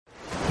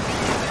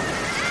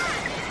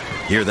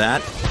Hear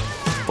that?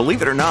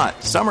 Believe it or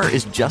not, summer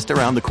is just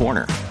around the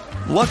corner.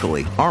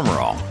 Luckily, Armor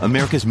All,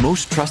 America's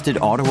most trusted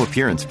auto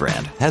appearance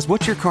brand, has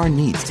what your car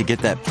needs to get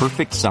that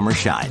perfect summer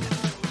shine.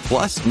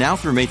 Plus, now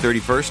through May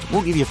 31st,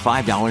 we'll give you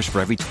 $5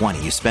 for every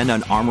 $20 you spend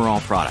on Armor All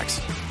products.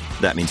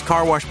 That means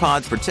car wash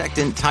pods,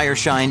 protectant, tire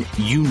shine,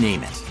 you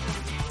name it.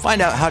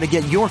 Find out how to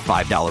get your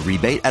 $5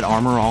 rebate at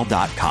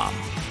armorall.com.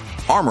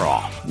 Armor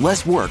All,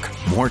 less work,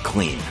 more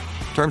clean.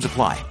 Terms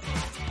apply.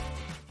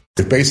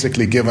 They've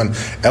basically given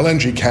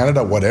LNG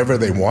Canada whatever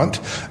they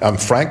want.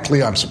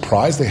 Frankly, I'm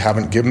surprised they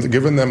haven't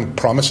given them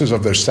promises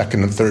of their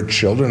second and third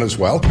children as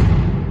well.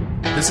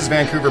 This is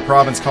Vancouver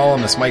Province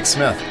columnist Mike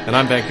Smith. And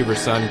I'm Vancouver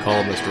Sun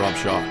columnist Rob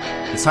Shaw.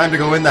 It's time to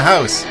go in the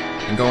House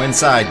and go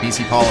inside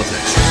BC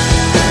politics.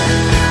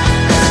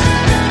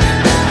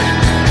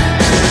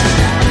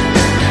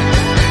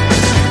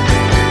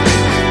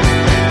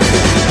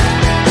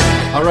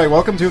 All right,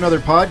 welcome to another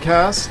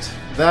podcast.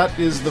 That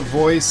is the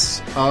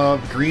voice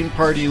of Green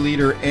Party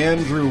leader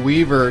Andrew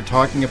Weaver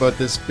talking about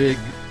this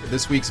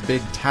week's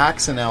big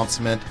tax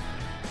announcement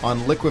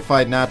on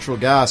liquefied natural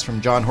gas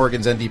from John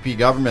Horgan's NDP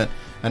government.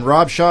 And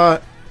Rob Shaw,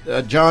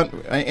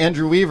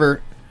 Andrew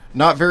Weaver,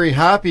 not very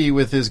happy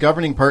with his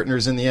governing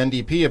partners in the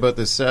NDP about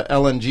this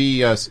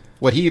LNG,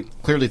 what he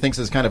clearly thinks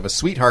is kind of a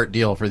sweetheart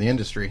deal for the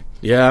industry.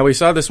 Yeah, we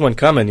saw this one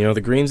coming. You know,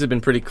 the Greens have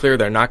been pretty clear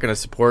they're not going to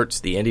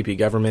support the NDP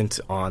government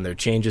on their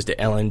changes to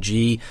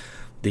LNG.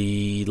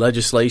 The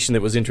legislation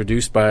that was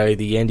introduced by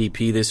the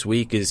NDP this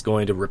week is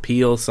going to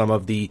repeal some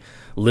of the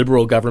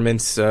Liberal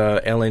government's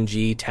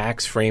LNG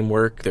tax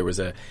framework. There was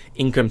a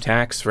income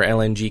tax for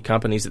LNG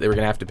companies that they were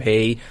going to have to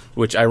pay,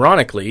 which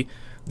ironically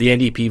the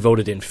NDP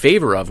voted in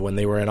favor of when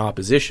they were in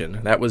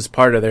opposition. That was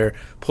part of their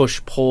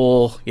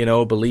push-pull,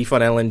 belief on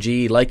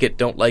LNG. Like it,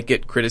 don't like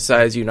it,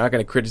 criticize you, not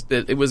going to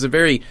criticize. It was a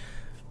very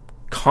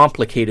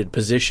complicated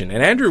position.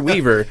 And Andrew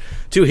Weaver,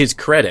 to his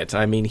credit,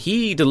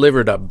 he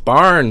delivered a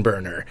barn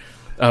burner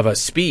of a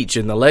speech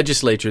in the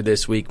legislature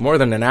this week, more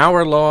than an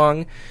hour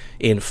long,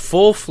 in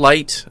full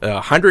flight,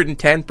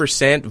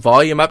 110%,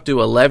 volume up to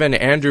 11,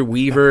 Andrew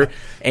Weaver,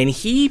 and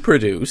he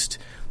produced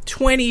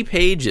 20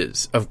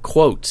 pages of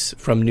quotes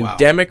from New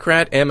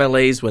Democrat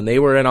MLAs when they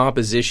were in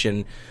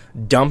opposition,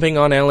 dumping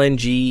on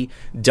LNG,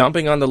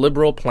 dumping on the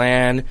Liberal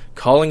plan,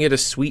 calling it a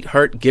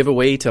sweetheart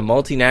giveaway to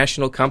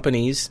multinational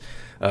companies,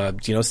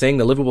 saying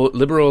the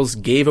Liberals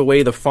gave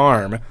away the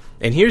farm.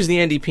 And here's the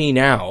NDP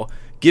now,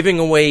 giving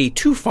away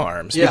two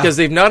farms, because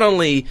they've not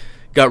only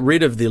got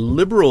rid of the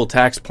Liberal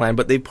tax plan,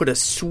 but they've put a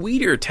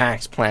sweeter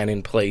tax plan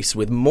in place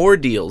with more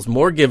deals,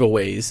 more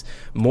giveaways,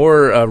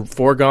 more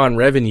foregone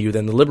revenue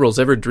than the Liberals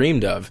ever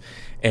dreamed of.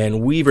 And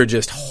Weaver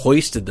just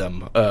hoisted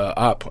them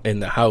up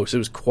in the House. It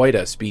was quite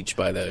a speech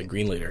by the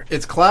Green leader.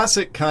 It's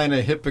classic kind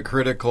of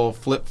hypocritical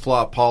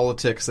flip-flop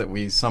politics that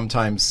we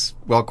sometimes,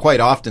 quite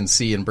often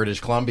see in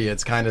British Columbia.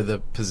 It's kind of the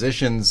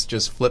positions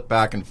just flip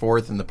back and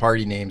forth and the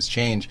party names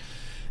change.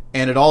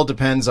 And it all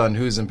depends on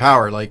who's in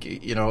power. Like,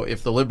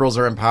 if the Liberals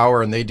are in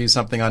power and they do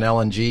something on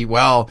LNG,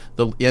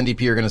 the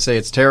NDP are going to say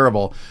it's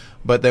terrible.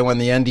 But then when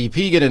the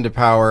NDP get into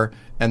power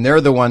and they're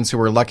the ones who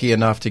were lucky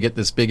enough to get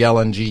this big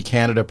LNG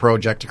Canada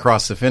project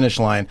across the finish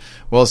line,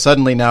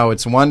 suddenly now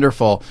it's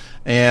wonderful.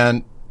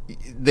 And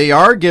they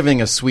are giving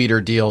a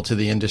sweeter deal to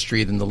the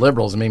industry than the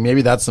Liberals.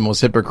 Maybe that's the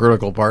most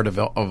hypocritical part of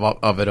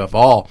it of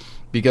all,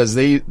 because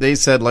they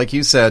said, like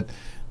you said,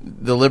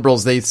 the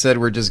Liberals, they said,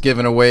 we're just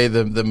giving away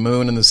the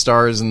moon and the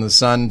stars and the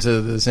sun to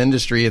this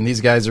industry, and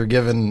these guys are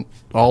giving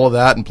all of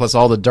that and plus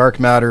all the dark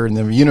matter in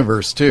the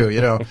universe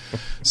too,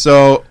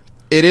 So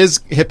it is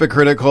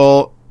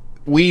hypocritical.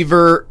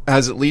 Weaver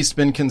has at least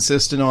been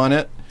consistent on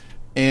it,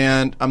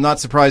 and I'm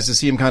not surprised to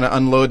see him kind of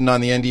unloading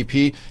on the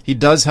NDP. He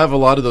does have a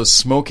lot of those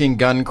smoking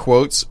gun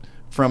quotes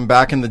from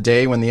back in the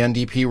day when the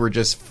NDP were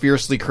just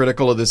fiercely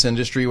critical of this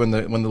industry when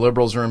the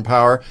Liberals were in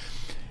power.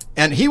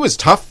 And he was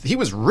tough. He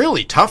was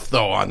really tough,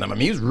 though, on them.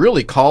 He was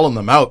really calling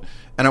them out.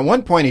 And at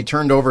one point, he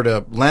turned over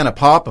to Lana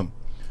Popham,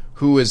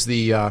 who is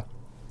the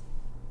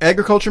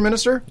agriculture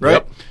minister,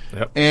 right?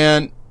 Yep.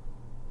 And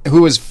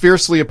who was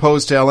fiercely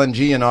opposed to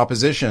LNG in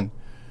opposition.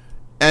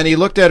 And he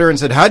looked at her and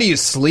said, "How do you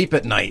sleep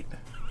at night?"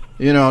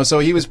 So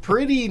he was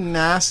pretty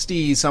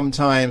nasty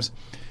sometimes.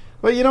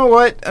 But you know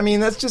what?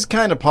 That's just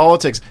kind of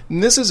politics.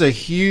 And this is a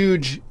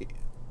huge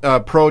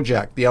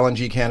project, the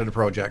LNG Canada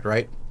project,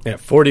 right? Yeah,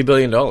 $40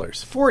 billion.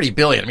 $40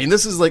 billion.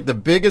 This is like the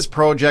biggest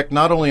project,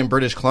 not only in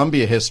British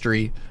Columbia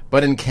history,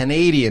 but in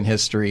Canadian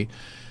history.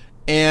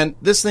 And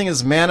this thing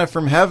is manna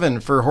from heaven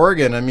for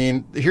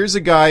Horgan. Here's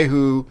a guy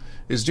who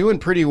is doing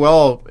pretty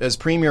well as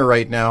premier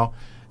right now.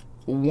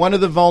 One of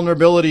the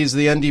vulnerabilities of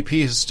the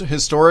NDP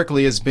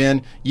historically has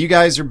been, you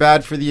guys are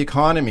bad for the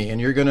economy,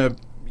 and you're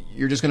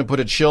just going to put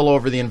a chill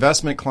over the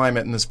investment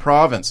climate in this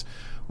province.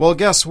 Well,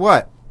 guess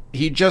what?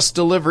 He just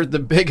delivered the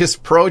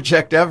biggest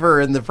project ever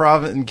in the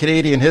province in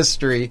Canadian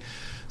history.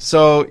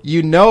 So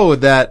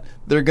that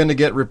they're going to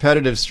get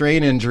repetitive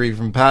strain injury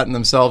from patting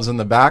themselves in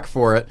the back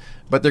for it,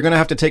 but they're going to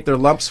have to take their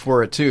lumps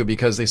for it too,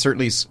 because they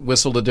certainly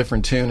whistled a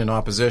different tune in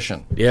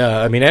opposition.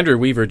 Yeah, Andrew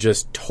Weaver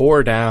just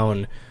tore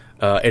down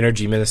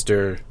Energy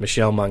Minister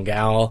Michelle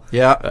Mungal,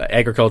 Yeah.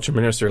 Agriculture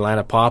Minister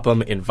Lana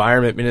Popham,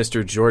 Environment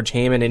Minister George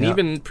Heyman, and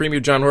even Premier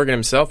John Horgan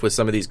himself with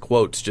some of these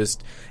quotes,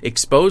 just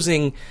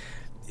exposing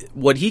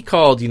what he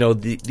called, the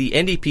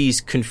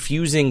NDP's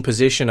confusing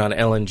position on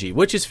LNG,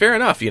 which is fair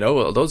enough.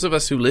 Those of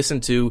us who listen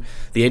to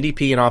the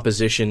NDP in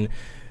opposition,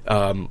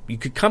 you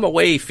could come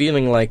away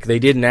feeling like they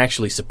didn't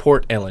actually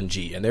support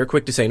LNG, and they're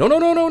quick to say,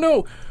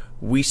 no.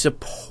 We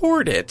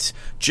support it,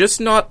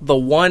 just not the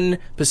one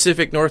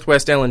Pacific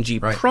Northwest LNG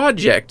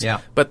project,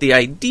 but the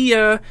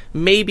idea,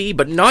 maybe,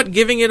 but not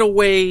giving it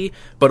away,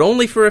 but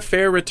only for a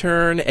fair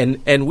return.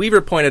 And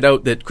Weaver pointed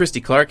out that Christy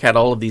Clark had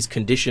all of these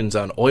conditions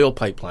on oil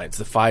pipelines,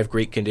 the 5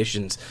 great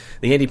conditions.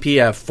 The NDP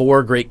have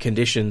 4 great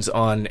conditions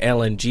on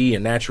LNG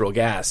and natural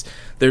gas.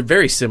 They're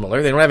very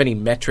similar. They don't have any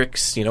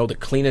metrics, the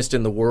cleanest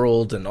in the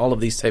world and all of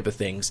these type of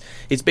things.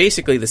 It's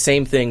basically the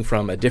same thing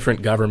from a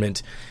different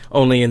government,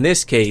 only in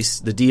this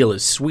case, the deal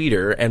is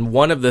sweeter. And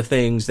one of the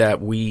things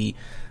that we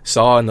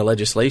saw in the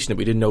legislation that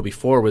we didn't know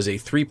before was a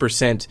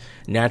 3%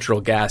 natural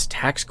gas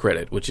tax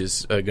credit, which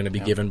is going to be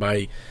given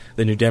by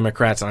the New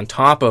Democrats on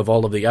top of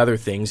all of the other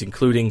things,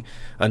 including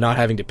not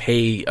having to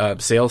pay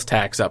sales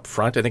tax up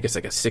front. I think it's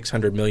like a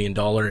 $600 million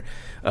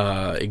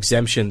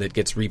exemption that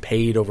gets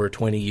repaid over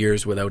 20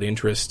 years without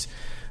interest.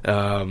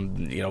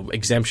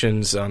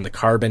 Exemptions on the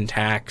carbon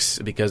tax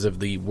because of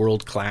the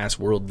world-class,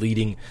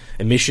 world-leading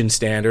emission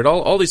standard,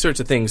 all these sorts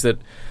of things that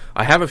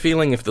I have a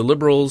feeling if the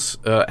Liberals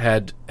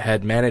had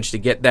managed to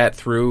get that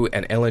through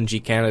and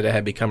LNG Canada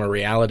had become a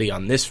reality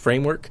on this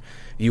framework,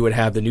 you would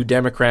have the New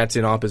Democrats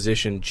in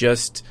opposition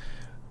just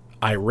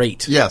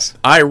irate. Yes.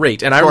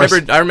 Irate. And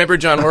I remember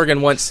John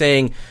Horgan once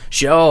saying,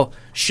 Shell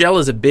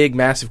is a big,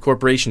 massive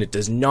corporation. It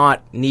does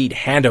not need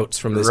handouts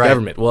from this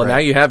government. Well, now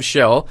you have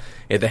Shell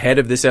at the head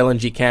of this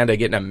LNG Canada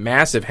getting a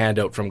massive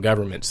handout from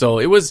government. So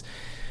it was,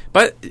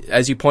 but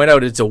as you point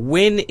out, it's a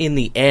win in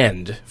the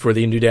end for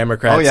the New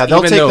Democrats. Oh, yeah,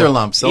 they'll take their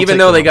lumps. Even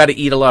though they got to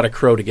eat a lot of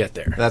crow to get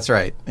there. That's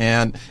right.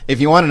 And if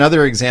you want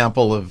another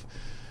example of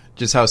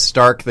just how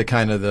stark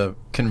the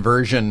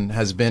conversion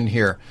has been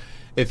here,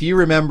 if you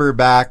remember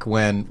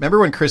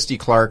when Christy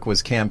Clark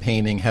was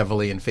campaigning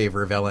heavily in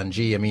favor of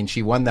LNG, I mean,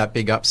 she won that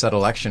big upset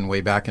election way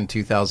back in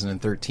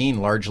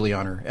 2013, largely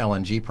on her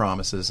LNG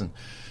promises. And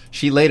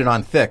she laid it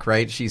on thick,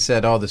 right? She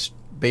said,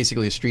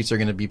 basically the streets are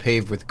going to be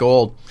paved with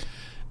gold.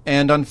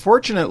 And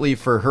unfortunately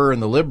for her and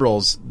the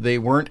Liberals, they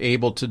weren't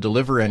able to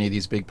deliver any of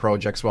these big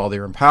projects while they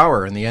were in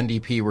power. And the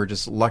NDP were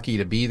just lucky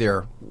to be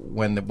there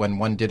when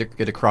one did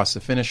get across the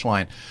finish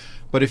line.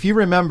 But if you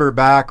remember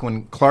back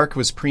when Clark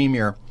was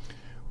premier,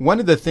 one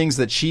of the things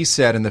that she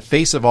said in the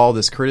face of all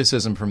this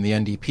criticism from the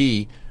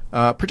NDP,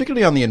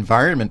 particularly on the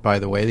environment, by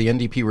the way, the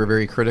NDP were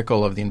very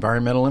critical of the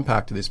environmental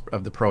impact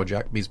of the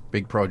project, these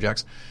big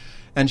projects.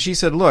 And she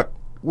said, look,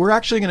 we're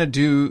actually going to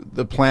do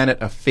the planet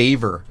a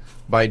favor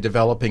by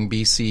developing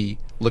BC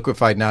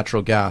liquefied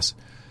natural gas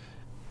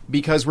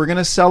because we're going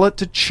to sell it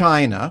to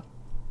China.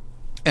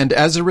 And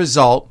as a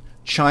result,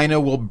 China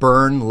will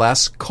burn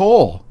less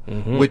coal,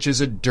 which is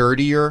a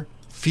dirtier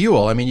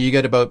fuel. I mean, you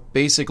get about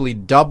basically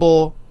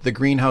double the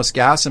greenhouse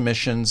gas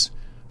emissions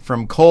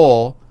from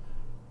coal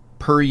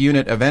per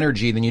unit of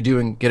energy than you do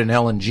and get an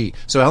LNG.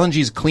 So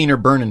LNG is cleaner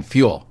burning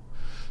fuel.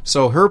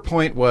 So her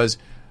point was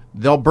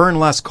they'll burn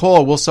less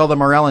coal. We'll sell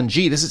them our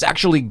LNG. This is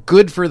actually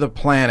good for the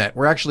planet.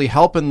 We're actually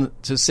helping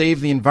to save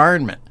the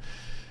environment.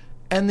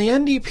 And the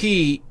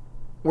NDP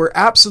were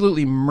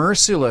absolutely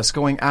merciless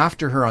going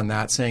after her on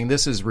that, saying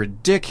this is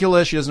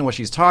ridiculous. She doesn't know what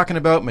she's talking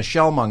about.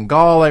 Michelle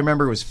Mungal, I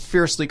remember, was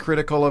fiercely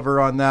critical of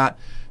her on that.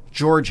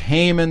 George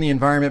Heyman, the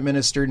environment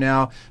minister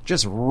now,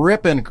 just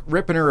ripping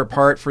her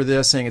apart for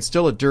this, saying it's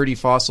still a dirty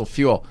fossil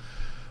fuel.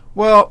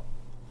 Well,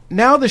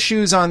 now the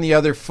shoe's on the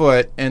other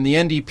foot, and the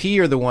NDP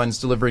are the ones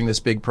delivering this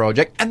big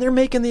project, and they're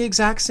making the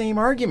exact same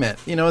argument.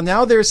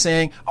 Now they're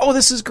saying,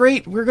 this is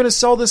great. We're going to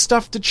sell this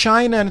stuff to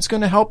China, and it's going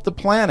to help the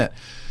planet.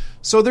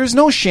 So there's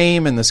no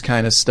shame in this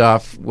kind of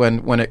stuff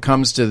when it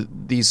comes to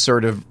these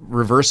sort of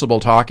reversible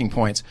talking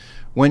points.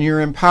 When you're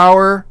in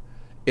power,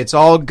 it's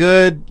all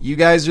good. You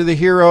guys are the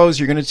heroes.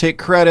 You're going to take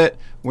credit.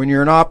 When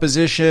you're in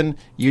opposition,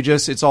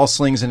 it's all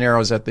slings and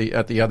arrows at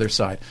the other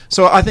side.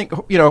 So I think,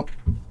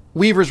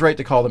 Weaver's right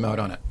to call them out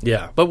on it.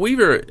 Yeah, but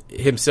Weaver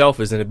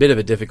himself is in a bit of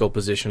a difficult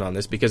position on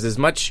this because as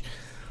much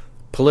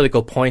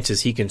political points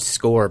as he can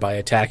score by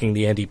attacking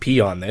the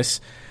NDP on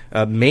this,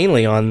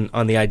 mainly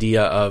on the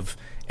idea of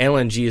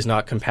LNG is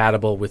not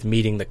compatible with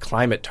meeting the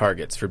climate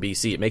targets for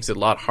BC. It makes it a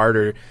lot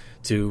harder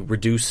to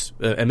reduce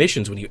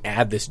emissions when you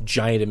add this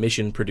giant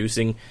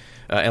emission-producing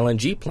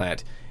LNG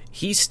plant.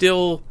 He's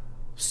still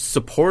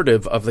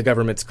supportive of the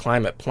government's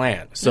climate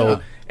plan.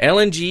 So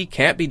LNG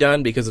can't be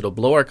done because it'll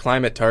blow our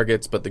climate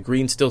targets, but the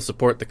Greens still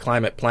support the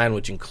climate plan,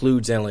 which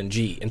includes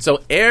LNG. And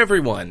so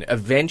everyone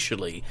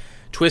eventually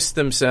twist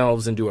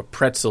themselves into a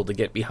pretzel to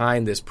get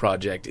behind this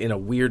project in a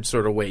weird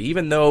sort of way.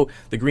 Even though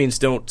the Greens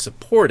don't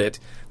support it,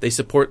 they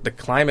support the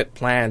climate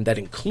plan that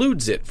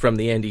includes it from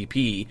the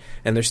NDP,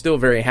 and they're still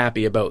very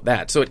happy about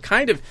that. So it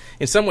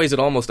in some ways, it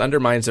almost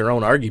undermines their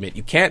own argument.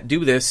 You can't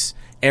do this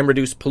and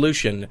reduce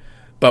pollution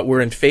but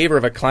we're in favor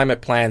of a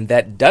climate plan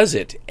that does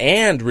it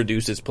and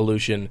reduces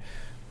pollution,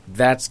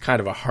 that's kind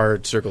of a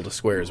hard circle to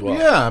square as well.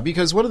 Yeah,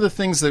 because one of the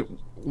things that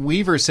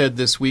Weaver said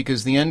this week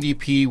is the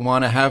NDP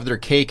want to have their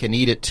cake and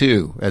eat it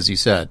too, as he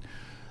said.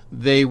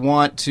 They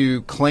want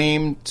to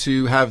claim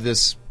to have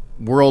this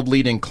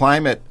world-leading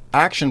climate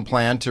action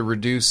plan to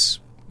reduce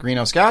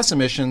greenhouse gas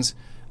emissions.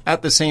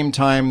 At the same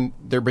time,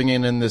 they're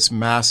bringing in this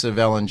massive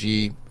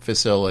LNG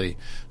facility.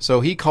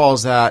 So he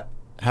calls that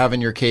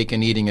having your cake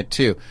and eating it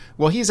too.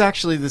 Well, he's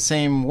actually the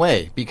same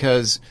way,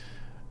 because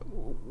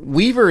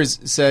Weaver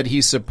said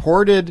he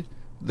supported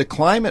the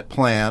climate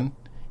plan,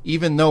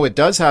 even though it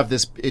does have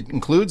this, it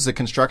includes the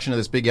construction of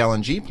this big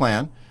LNG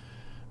plan,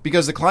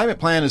 because the climate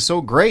plan is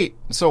so great,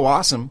 so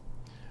awesome,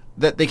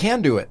 that they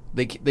can do it.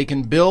 They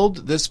can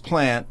build this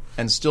plant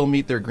and still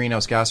meet their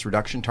greenhouse gas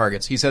reduction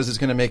targets. He says it's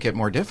going to make it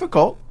more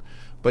difficult,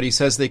 but he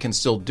says they can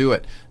still do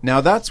it. Now,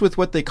 that's with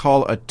what they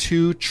call a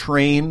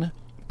 2-train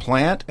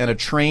plant, and a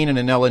train in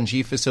an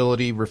LNG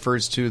facility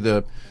refers to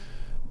the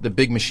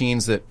big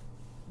machines that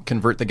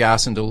convert the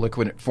gas into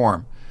liquid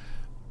form.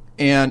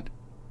 And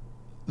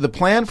the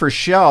plan for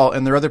Shell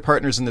and their other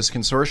partners in this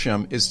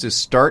consortium is to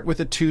start with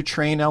a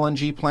 2-train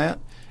LNG plant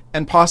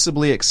and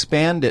possibly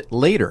expand it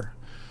later.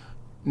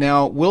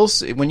 Now, we'll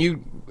see, when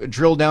you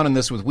drill down in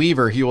this with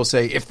Weaver, he will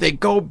say, if they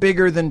go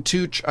bigger than a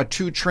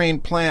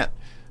 2-train plant,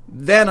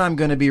 then I'm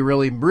going to be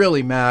really,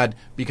 really mad,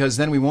 because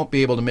then we won't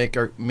be able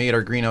to meet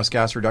our greenhouse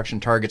gas reduction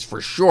targets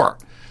for sure.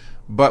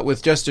 But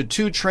with just a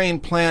 2-train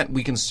plant,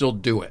 we can still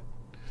do it.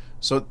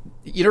 So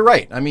you're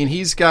right. I mean,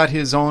 he's got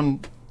his own,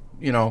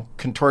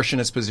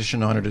 contortionist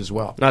position on it as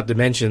well. Not to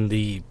mention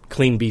the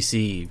Clean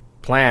BC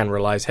plan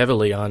relies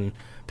heavily on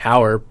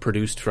power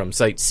produced from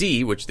Site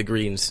C, which the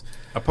Greens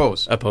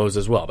oppose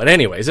as well. But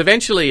anyways,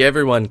 eventually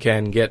everyone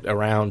can get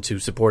around to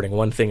supporting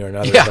one thing or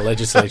another in the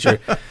legislature.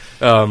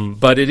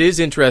 But it is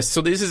interesting.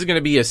 So this is going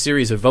to be a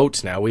series of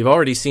votes now. We've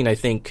already seen, I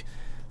think,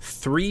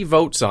 3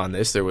 votes on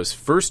this. There was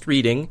first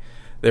reading.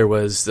 There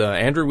was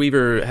Andrew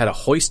Weaver had a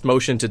hoist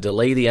motion to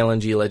delay the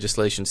LNG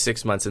legislation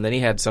 6 months, and then he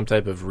had some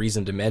type of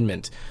reasoned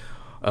amendment.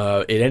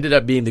 It ended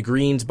up being the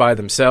Greens by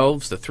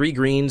themselves, the 3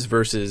 Greens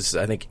versus,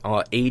 I think,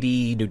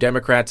 80 New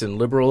Democrats and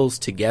Liberals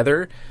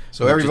together.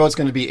 So every vote's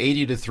going to be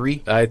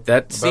 80-3?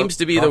 That seems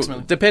to be,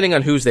 depending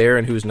on who's there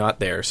and who's not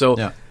there.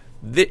 So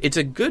it's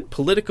a good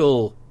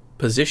political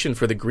position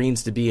for the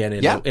Greens to be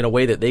in a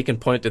way that they can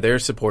point to their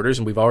supporters,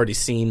 and we've already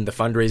seen the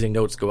fundraising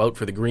notes go out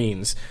for the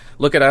Greens.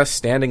 Look at us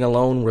standing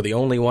alone. We're the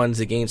only ones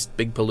against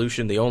big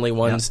pollution, the only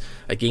ones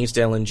against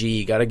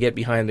LNG. Got to get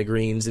behind the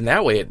Greens, and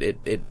that way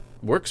it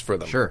works for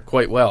them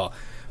quite well.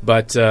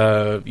 But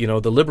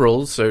the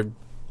Liberals are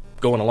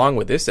going along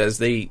with this as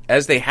they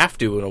have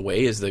to, in a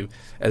way, as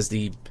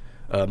the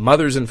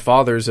mothers and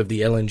fathers of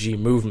the LNG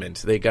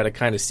movement. They got to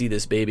kind of see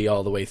this baby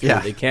all the way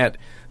through. They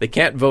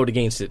can't vote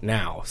against it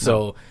now.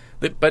 So,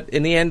 but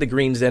in the end, the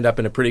Greens end up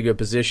in a pretty good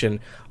position.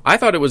 I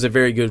thought it was a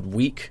very good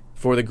week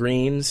for the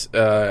Greens,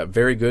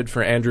 very good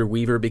for Andrew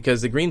Weaver,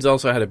 because the Greens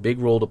also had a big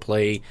role to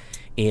play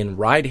in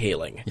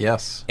ride-hailing.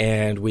 Yes.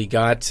 And we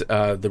got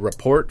the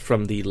report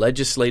from the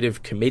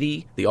legislative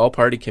committee, the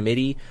all-party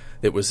committee,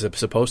 that was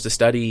supposed to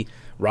study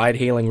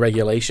ride-hailing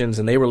regulations,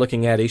 and they were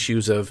looking at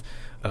issues of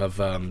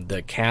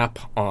the cap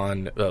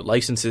on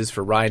licenses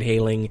for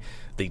ride-hailing,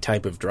 the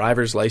type of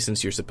driver's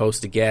license you're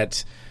supposed to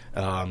get,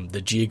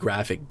 the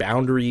geographic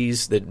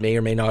boundaries that may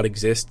or may not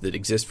exist, that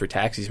exist for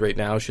taxis right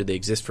now, should they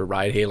exist for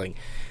ride-hailing.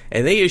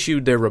 And they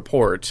issued their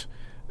report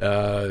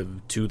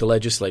to the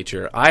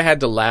legislature. I had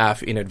to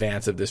laugh in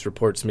advance of this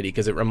report, Smitty,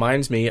 because it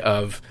reminds me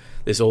of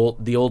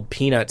the old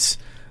Peanuts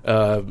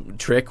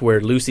trick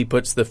where Lucy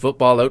puts the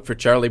football out for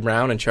Charlie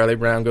Brown, and Charlie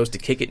Brown goes to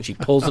kick it, and she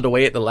pulls it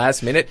away at the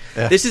last minute.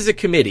 This is a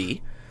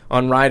committee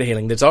on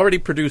ride-hailing that's already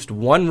produced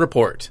one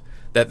report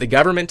that the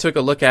government took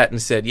a look at and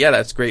said, yeah,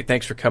 that's great,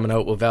 thanks for coming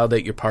out, we'll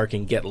validate your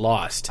parking, get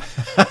lost.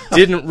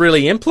 Didn't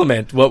really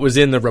implement what was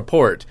in the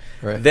report.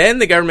 Right. Then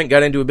the government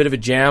got into a bit of a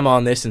jam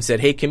on this and said,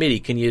 hey, committee,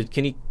 can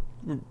you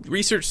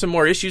research some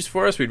more issues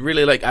for us? We'd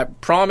really like, I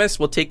promise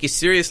we'll take you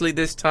seriously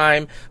this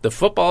time. The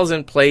football's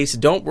in place.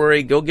 Don't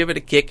worry. Go give it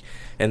a kick.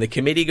 And the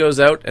committee goes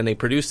out and they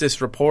produce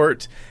this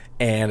report.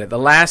 And at the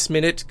last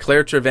minute,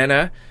 Claire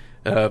Trevena,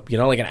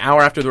 like an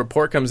hour after the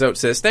report comes out,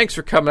 says, thanks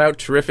for coming out.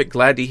 Terrific.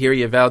 Glad to hear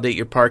you validate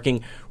your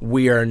parking.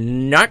 We are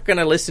not going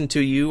to listen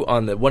to you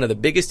on one of the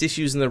biggest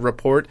issues in the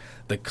report,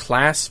 the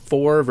Class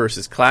 4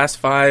 versus Class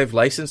 5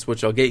 license,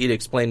 which I'll get you to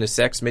explain in a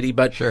sec, Smitty.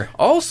 But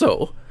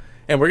also,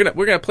 and we're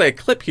gonna play a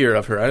clip here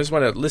of her. I just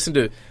want to listen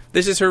to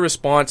this. Is her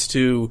response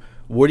to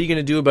what are you going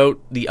to do about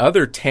the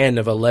other 10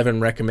 of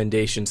 11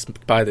 recommendations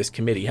by this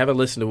committee? Have a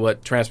listen to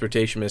what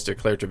Transportation Minister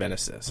Claire Trevena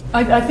says.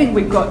 I think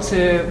we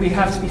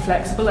have to be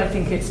flexible. I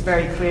think it's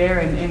very clear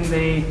in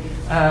the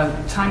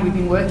time we've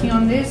been working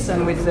on this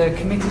and with the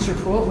committee's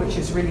report, which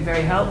is really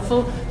very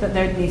helpful, that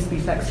there needs to be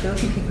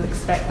flexibility. People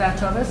expect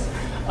that of us.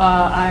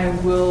 I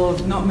will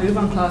not move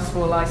on Class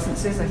 4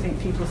 licenses. I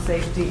think people's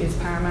safety is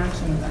paramount,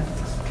 and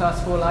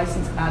Class 4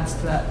 license adds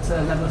to that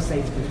level of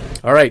safety.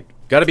 All right,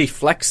 got to be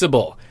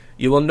flexible.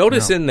 You will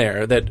notice in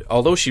there that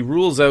although she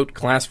rules out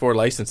Class 4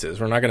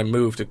 licenses, we're not going to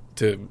move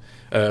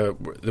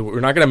we're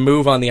not going to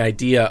move on the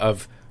idea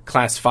of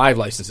Class 5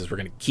 licenses. We're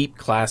going to keep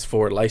Class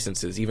 4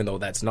 licenses, even though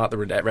that's not the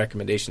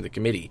recommendation of the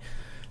committee.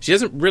 She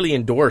doesn't really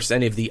endorse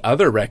any of the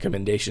other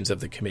recommendations of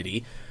the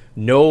committee.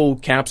 No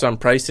caps on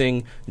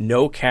pricing,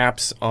 no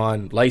caps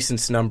on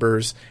license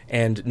numbers,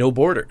 and no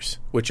borders,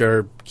 which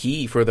are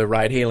key for the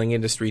ride-hailing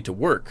industry to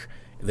work.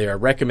 There are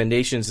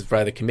recommendations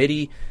by the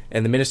committee,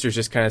 and the minister's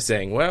just kind of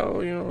saying, well,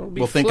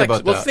 we'll think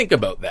about that. We'll think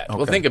about that. Okay.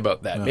 We'll think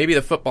about that. Yeah. Maybe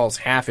the football's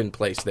half in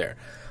place there.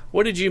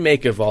 What did you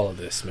make of all of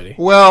this, Smitty?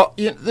 Well,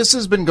 this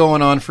has been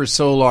going on for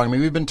so long. I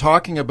mean, we've been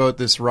talking about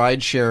this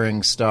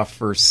ride-sharing stuff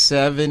for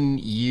 7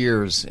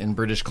 years in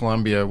British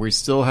Columbia. We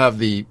still have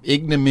the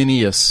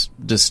ignominious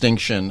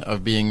distinction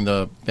of being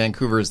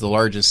Vancouver is the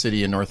largest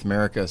city in North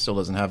America, still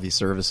doesn't have these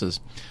services.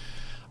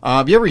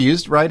 Have you ever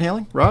used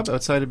ride-hailing, Rob,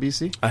 outside of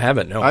BC? I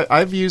haven't, no.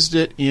 I've used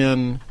it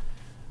in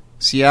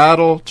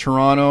Seattle,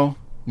 Toronto,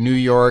 New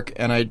York,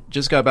 and I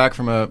just got back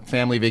from a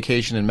family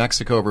vacation in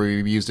Mexico where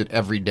we used it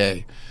every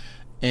day.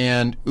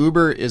 And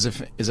Uber is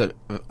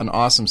an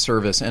awesome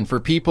service, and for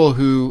people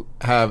who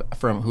have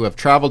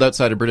traveled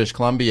outside of British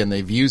Columbia and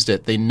they've used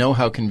it, they know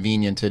how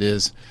convenient it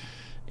is,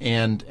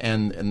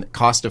 and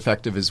cost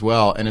effective as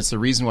well. And it's the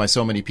reason why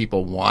so many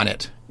people want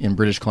it in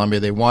British Columbia.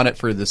 They want it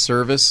for the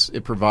service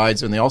it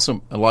provides, and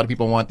a lot of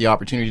people want the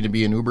opportunity to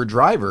be an Uber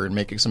driver and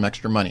making some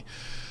extra money.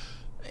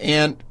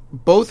 And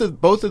both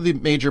of the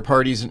major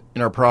parties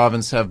in our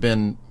province have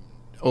been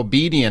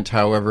obedient,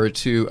 however,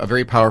 to a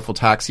very powerful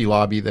taxi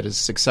lobby that has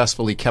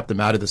successfully kept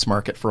them out of this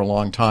market for a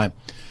long time.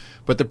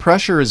 But the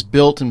pressure is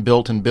built and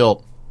built and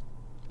built,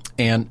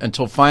 and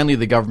until finally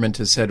the government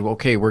has said, well,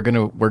 okay, we're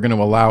going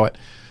to allow it.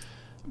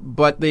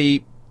 But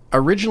they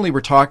originally were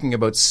talking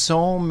about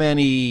so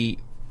many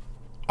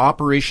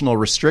operational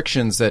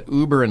restrictions that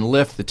Uber and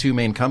Lyft, the two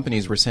main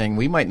companies, were saying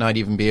we might not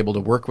even be able to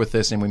work with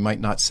this, and we might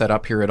not set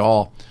up here at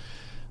all.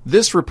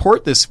 This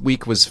report this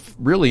week was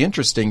really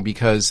interesting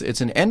because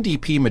it's an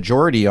NDP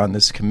majority on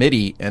this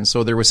committee, and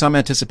so there was some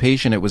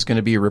anticipation it was going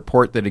to be a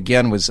report that,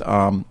 again, was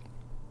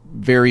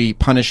very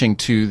punishing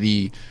to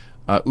the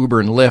Uber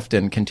and Lyft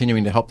and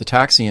continuing to help the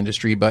taxi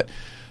industry. But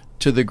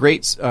to the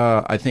great,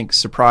 I think,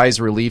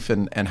 surprise, relief,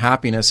 and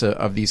happiness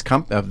of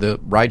the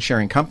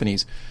ride-sharing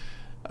companies,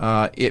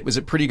 it was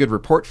a pretty good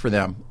report for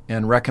them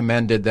and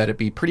recommended that it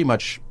be pretty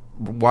much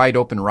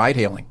wide-open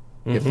ride-hailing.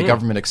 If the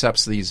government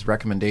accepts these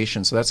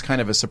recommendations. So that's kind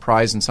of a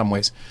surprise in some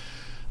ways.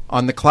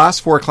 On the Class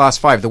 4, Class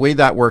 5, the way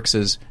that works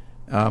is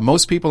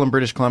most people in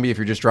British Columbia, if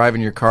you're just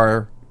driving your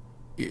car,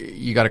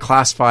 you got a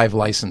Class 5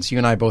 license. You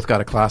and I both got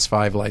a Class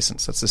 5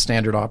 license. That's the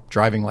standard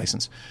driving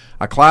license.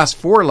 A Class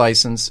 4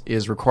 license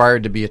is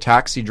required to be a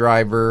taxi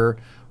driver,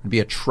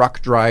 be a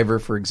truck driver,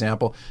 for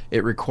example.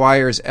 It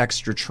requires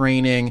extra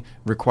training,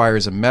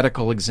 requires a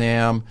medical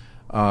exam.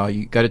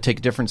 You got to take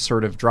a different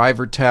sort of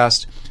driver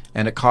test,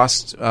 and it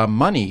costs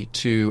money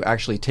to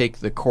actually take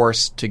the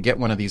course to get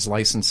one of these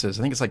licenses.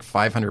 I think it's like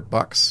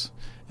 $500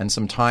 and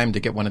some time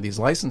to get one of these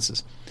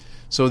licenses.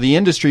 So the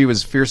industry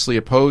was fiercely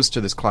opposed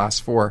to this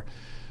Class 4.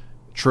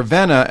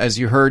 Trevenna, as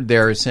you heard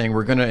there, is saying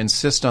we're going to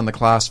insist on the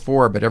Class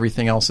 4, but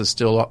everything else is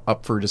still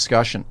up for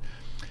discussion.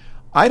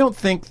 I don't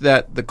think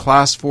that the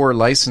Class 4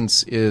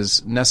 license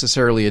is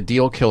necessarily a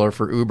deal killer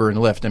for Uber and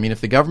Lyft. I mean,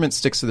 if the government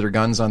sticks to their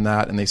guns on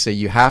that and they say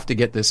you have to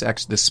get this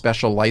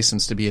special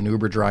license to be an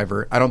Uber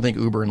driver, I don't think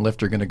Uber and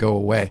Lyft are going to go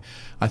away.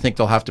 I think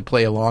they'll have to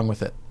play along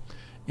with it.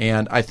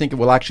 And I think it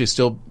will actually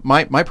still,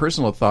 my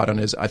personal thought on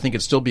it is I think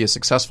it'll still be a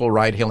successful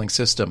ride-hailing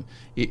system,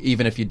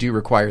 even if you do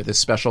require this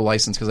special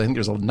license, because I think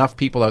there's enough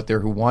people out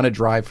there who want to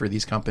drive for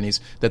these companies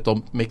that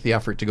they'll make the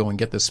effort to go and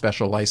get this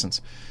special license.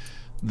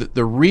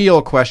 The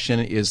real question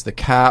is the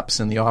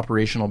caps and the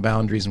operational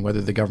boundaries and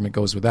whether the government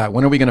goes with that.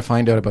 When are we going to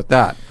find out about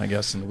that, I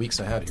guess, in the weeks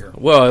ahead here?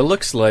 Well, it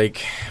looks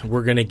like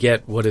we're going to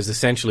get what is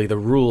essentially the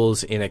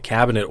rules in a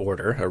cabinet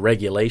order, a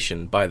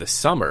regulation, by the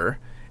summer,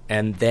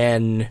 and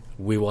then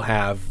we will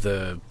have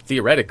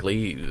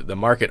theoretically, the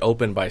market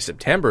open by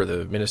September,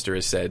 the minister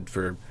has said,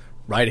 for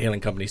ride-hailing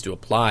companies to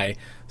apply.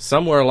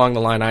 Somewhere along the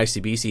line,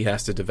 ICBC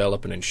has to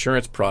develop an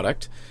insurance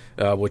product,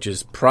 which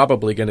is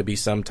probably going to be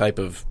some type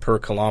of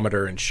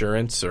per-kilometer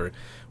insurance,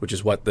 which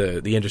is what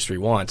the industry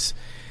wants.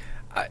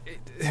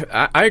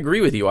 I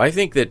agree with you. I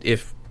think that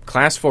if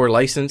Class 4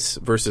 license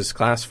versus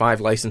Class 5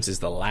 license is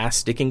the last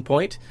sticking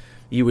point,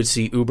 you would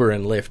see Uber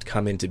and Lyft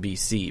come into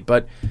BC.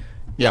 But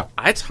yeah,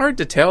 it's hard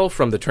to tell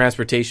from the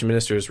Transportation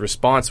Minister's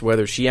response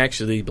whether she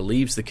actually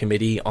believes the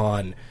committee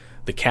on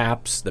the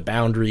caps, the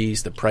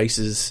boundaries, the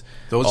prices.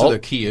 Those are the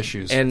key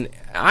issues. And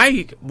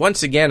I,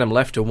 once again, am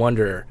left to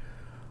wonder,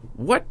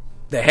 what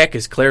the heck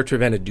is Claire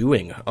Trevenna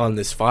doing on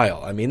this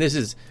file? I mean, this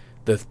is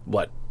the,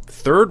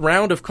 third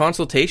round of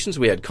consultations?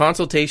 We had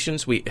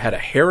consultations. We had a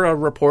HERA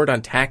report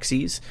on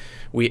taxis.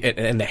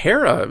 And the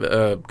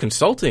HERA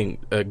consulting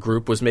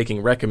group was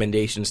making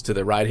recommendations to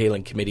the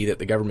ride-hailing committee that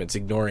the government's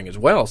ignoring as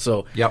well.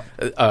 So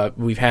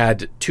we've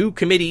had two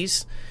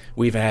committees.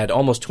 We've had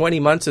almost 20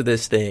 months of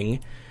this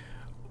thing.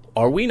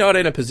 are we not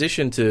in a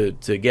position to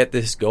get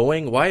this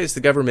going? Why is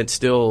the government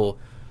still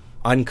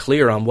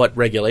unclear on what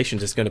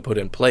regulations it's going to put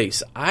in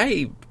place?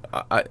 I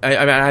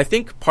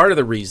think part of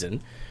the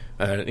reason,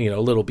 a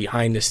little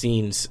behind the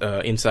scenes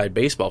inside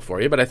baseball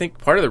for you, but I think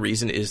part of the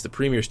reason is the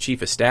Premier's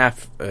Chief of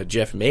Staff,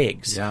 Jeff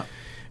Meigs,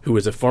 who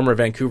is a former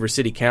Vancouver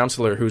City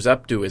Councillor who's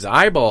up to his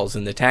eyeballs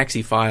in the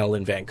taxi file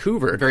in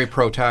Vancouver. Very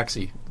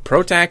pro-taxi.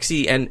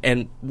 Pro-taxi,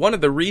 and one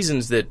of the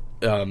reasons that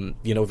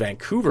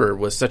Vancouver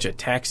was such a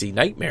taxi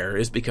nightmare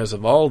is because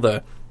of all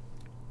the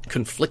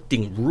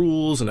conflicting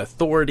rules and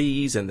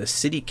authorities and the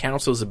city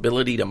council's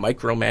ability to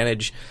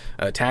micromanage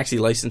taxi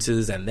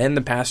licenses, and then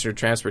the passenger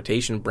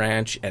transportation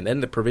branch, and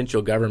then the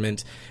provincial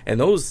government, and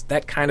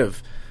that kind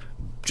of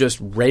just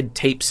red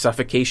tape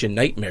suffocation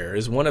nightmare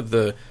is one of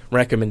the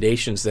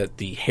recommendations that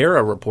the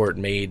HERA report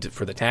made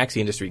for the taxi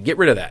industry. Get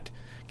rid of that.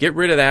 Get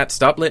rid of that.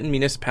 Stop letting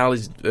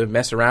municipalities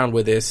mess around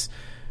with this.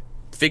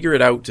 Figure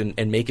it out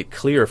and make it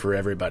clear for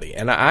everybody.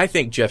 And I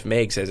think Jeff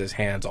Meigs has his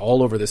hands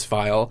all over this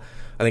file.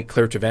 I think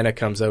Claire Trevena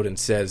comes out and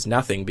says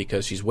nothing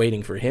because she's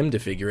waiting for him to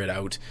figure it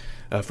out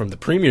from the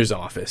Premier's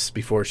office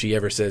before she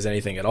ever says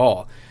anything at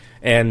all.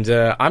 And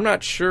I'm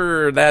not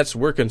sure that's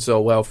working so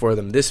well for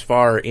them this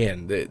far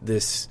in.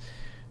 This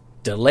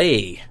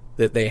delay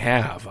that they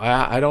have.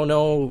 I don't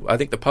know. I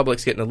think the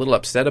public's getting a little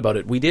upset about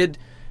it. We did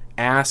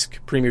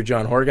ask Premier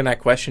John Horgan that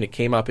question. It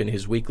came up in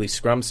his weekly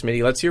Scrum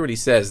Smitty. Let's hear what he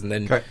says, and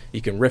then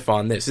you can riff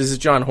on this. This is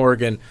John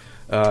Horgan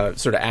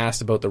sort of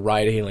asked about the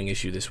ride-hailing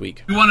issue this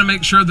week. We want to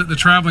make sure that the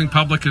traveling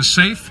public is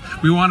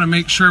safe. We want to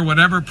make sure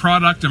whatever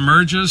product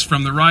emerges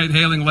from the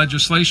ride-hailing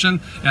legislation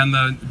and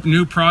the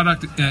new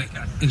product,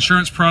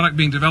 insurance product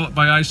being developed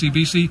by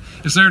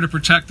ICBC, is there to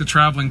protect the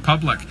traveling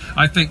public.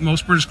 I think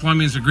most British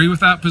Columbians agree with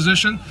that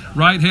position.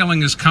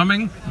 Ride-hailing is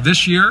coming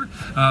this year.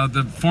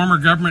 The former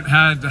government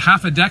had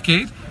half a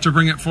decade to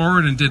bring it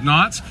forward and did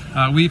not.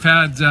 We've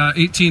had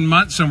 18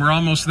 months and we're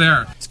almost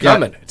there. It's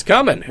coming. It's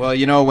coming.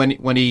 Well,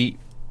 when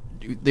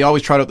they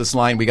always trot out this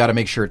line, we got to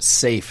make sure it's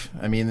safe.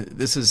 I mean,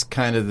 this is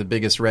kind of the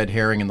biggest red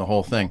herring in the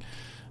whole thing,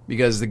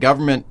 because the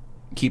government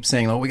keeps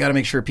saying, we got to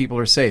make sure people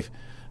are safe.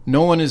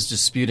 No one is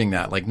disputing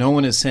that. Like, no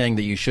one is saying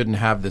that you shouldn't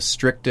have the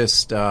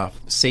strictest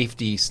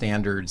safety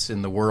standards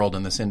in the world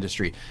in this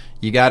industry.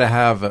 You got to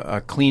have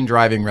a clean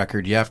driving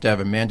record. You have to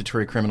have a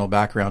mandatory criminal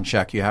background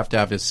check. You have to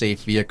have a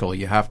safe vehicle.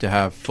 You have to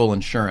have full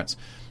insurance.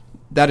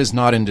 That is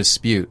not in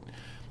dispute.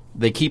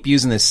 They keep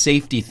using this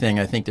safety thing,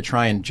 I think, to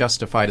try and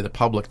justify to the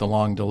public the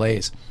long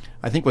delays.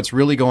 I think what's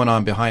really going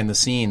on behind the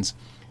scenes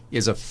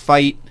is a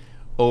fight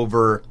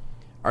over,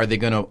 are they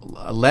going to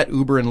let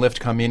Uber and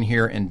Lyft come in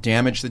here and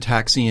damage the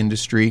taxi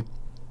industry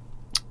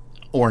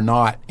or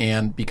not?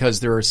 And because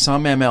there are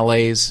some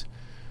MLAs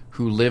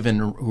who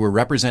are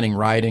representing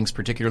ridings,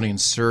 particularly in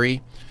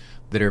Surrey,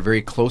 that are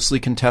very closely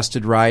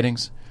contested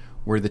ridings,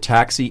 where the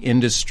taxi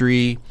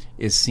industry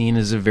is seen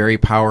as a very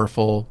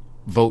powerful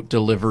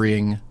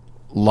vote-delivering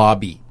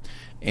lobby.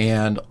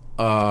 And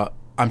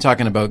I'm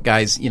talking about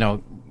guys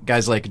like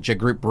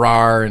Jagrup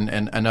Brar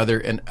and other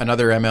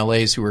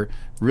MLAs who are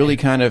really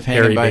kind of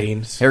hanging by.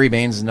 Harry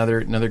Baines is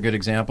another good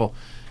example.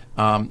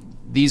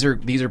 These are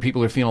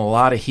people who are feeling a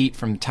lot of heat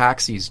from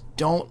taxis.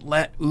 Don't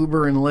let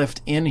Uber and Lyft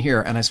in here.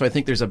 And so I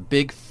think there's a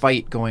big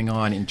fight going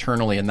on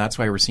internally, and that's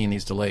why we're seeing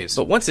these delays.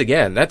 But once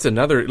again, that's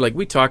another, like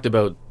we talked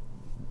about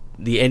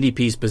the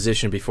NDP's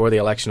position before the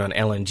election on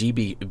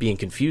LNG being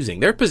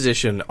confusing. Their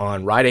position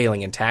on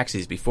ride-hailing and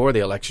taxis before the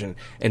election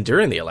and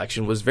during the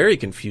election was very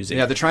confusing.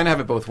 Yeah, they're trying to have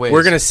it both ways.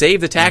 We're going to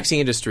save the taxi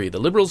industry. The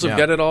Liberals have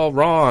got it all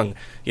wrong.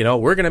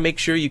 We're going to make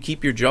sure you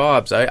keep your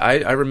jobs.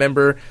 I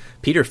remember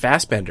Peter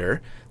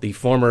Fassbender,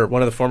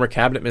 one of the former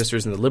cabinet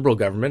ministers in the Liberal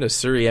government, a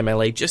Surrey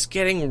MLA, just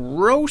getting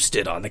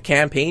roasted on the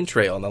campaign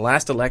trail in the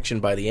last election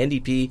by the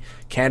NDP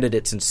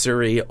candidates in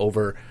Surrey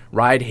over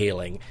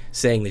ride-hailing,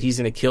 saying that he's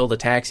going to kill the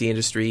taxi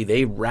industry.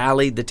 They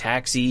rallied the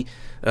taxi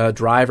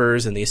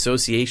drivers and the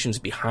associations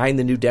behind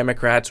the New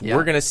Democrats.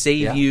 We're going to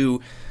save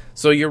you.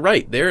 So you're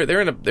right.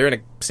 They're in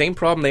a same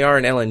problem they are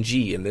in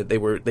LNG, and that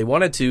they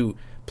wanted to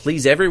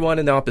please everyone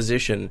in the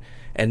opposition,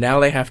 and now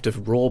they have to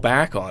roll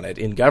back on it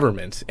in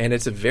government, and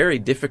it's a very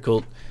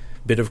difficult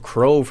bit of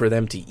crow for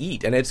them to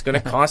eat, and it's going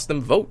to cost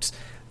them votes.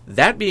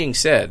 That being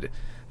said,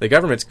 the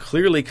government's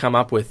clearly come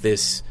up with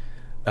this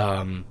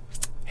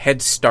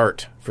head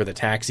start for the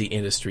taxi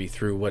industry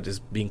through what is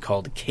being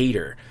called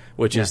Cater,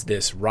 which is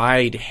this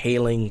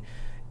ride-hailing,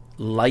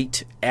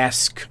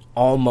 light-esque,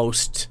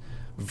 almost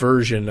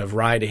version of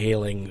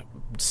ride-hailing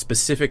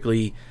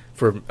specifically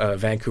for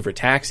Vancouver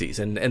taxis.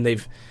 And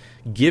they've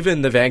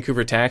given the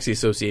Vancouver Taxi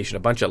Association a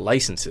bunch of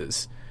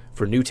licenses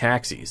for new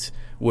taxis,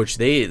 which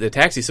the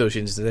taxi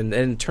associations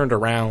then turned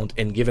around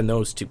and given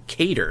those to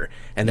Cater,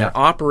 and they're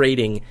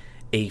operating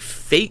a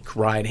fake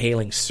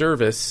ride-hailing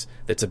service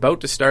that's about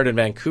to start in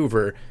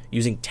Vancouver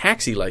using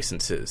taxi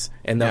licenses.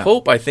 And the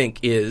hope, I think,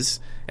 is,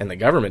 and the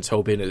government's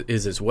hope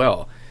is as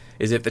well,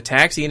 is if the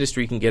taxi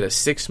industry can get a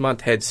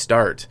 6-month head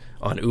start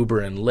on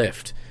Uber and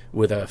Lyft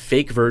with a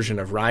fake version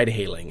of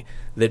ride-hailing,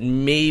 that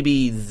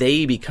maybe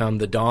they become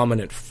the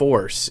dominant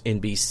force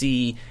in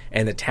BC,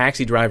 and the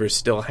taxi drivers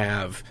still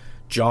have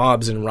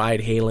jobs in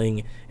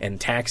ride-hailing, and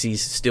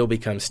taxis still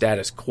become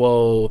status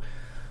quo.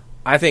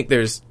 I think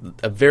there's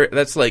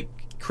that's like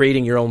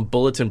creating your own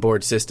bulletin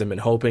board system and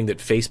hoping that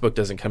Facebook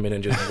doesn't come in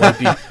and just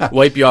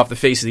wipe you off the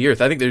face of the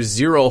earth. I think there's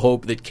zero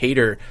hope that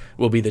Cater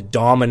will be the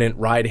dominant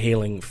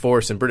ride-hailing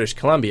force in British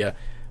Columbia,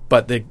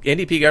 but the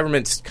NDP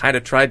government's kind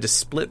of tried to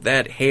split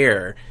that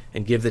hair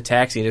and give the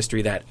taxi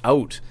industry that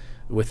out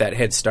with that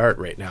head start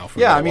right now.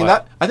 Yeah, I mean,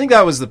 I think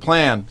that was the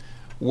plan,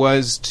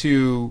 was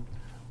to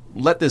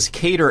let this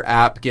Cater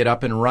app get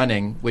up and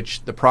running,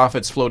 which the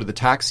profits flow to the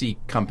taxi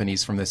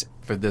companies for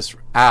this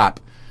app,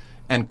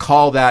 and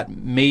call that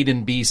Made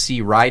in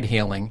BC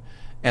ride-hailing,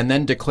 and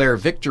then declare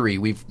victory.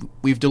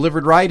 We've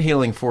delivered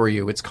ride-hailing for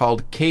you. It's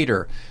called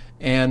Cater.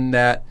 And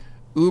that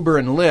Uber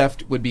and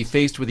Lyft would be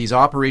faced with these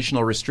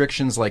operational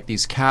restrictions, like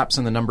these caps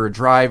on the number of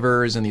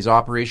drivers and these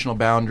operational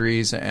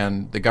boundaries,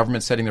 and the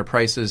government setting their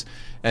prices,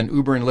 and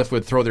Uber and Lyft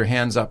would throw their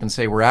hands up and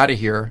say, we're out of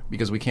here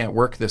because we can't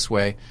work this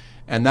way.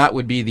 And that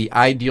would be the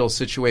ideal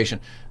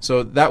situation.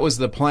 So that was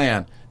the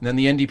plan. And then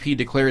the NDP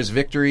declares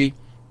victory.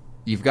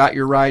 You've got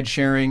your ride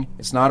sharing.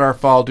 It's not our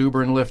fault.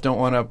 Uber and Lyft don't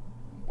want to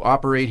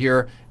operate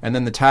here. And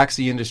then the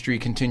taxi industry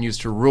continues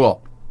to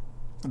rule.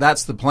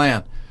 That's the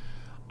plan.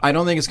 I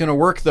don't think it's going to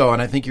work, though,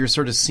 and I think you're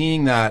sort of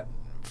seeing that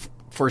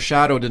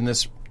foreshadowed in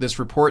this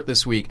report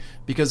this week,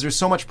 because there's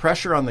so much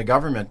pressure on the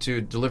government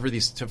to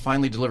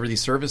finally deliver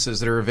these services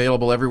that are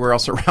available everywhere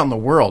else around the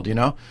world, you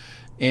know?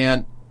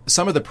 And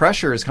some of the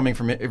pressure is coming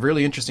from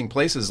really interesting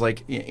places,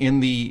 like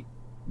in the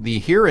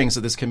hearings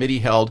that this committee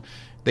held.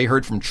 They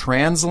heard from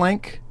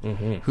TransLink,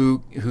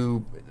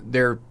 who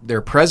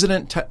their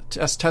president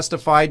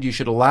testified you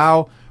should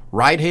allow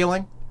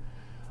ride-hailing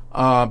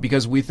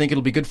because we think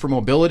it'll be good for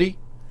mobility.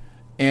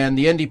 And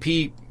the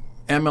NDP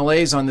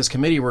MLAs on this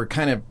committee were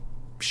kind of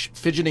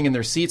fidgeting in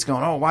their seats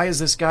going, oh, why is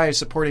this guy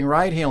supporting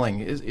ride-hailing?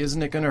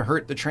 Isn't it going to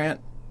hurt the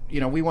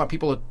we want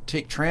people to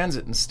take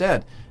transit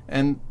instead.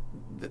 And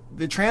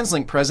the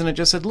TransLink president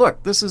just said,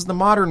 look, this is the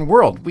modern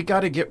world. We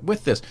got to get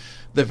with this.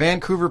 The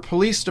Vancouver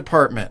Police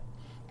Department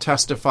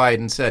testified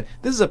and said,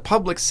 this is a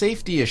public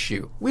safety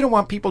issue. We don't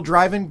want people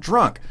driving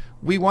drunk.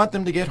 We want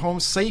them to get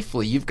home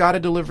safely. You've got to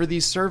deliver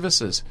these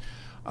services.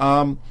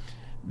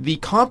 The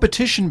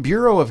Competition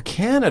Bureau of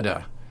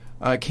Canada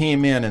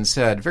came in and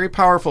said, very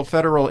powerful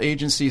federal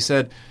agency,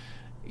 said,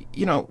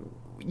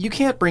 you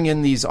can't bring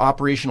in these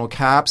operational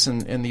caps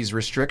and these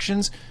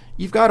restrictions.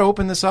 You've got to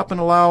open this up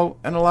and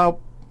allow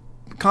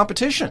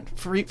competition,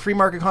 free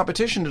market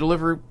competition to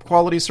deliver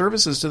quality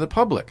services to the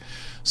public.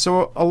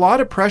 So a lot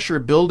of pressure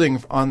building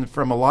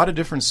from a lot of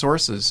different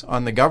sources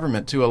on the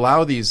government to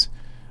allow these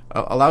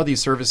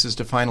services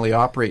to finally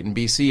operate in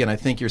BC, and I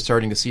think you're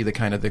starting to see the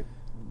kind of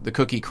the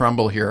cookie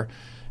crumble here,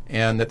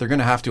 and that they're going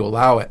to have to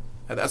allow it.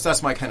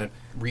 That's my kind of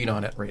read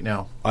on it right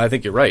now. I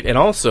think you're right. And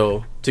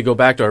also, to go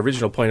back to our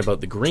original point about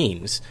the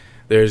Greens,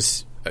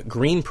 there's a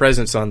Green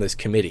presence on this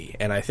committee,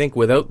 and I think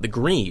without the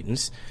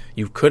Greens,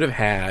 you could have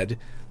had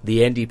the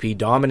NDP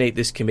dominate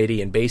this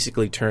committee and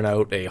basically turn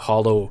out a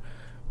hollow,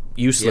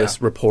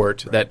 useless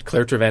report that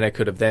Claire Trevena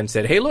could have then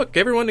said, hey, look,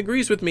 everyone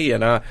agrees with me,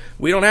 and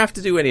we don't have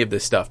to do any of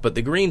this stuff. But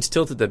the Greens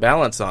tilted the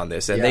balance on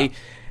this, and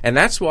and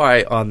that's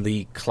why on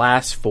the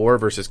Class 4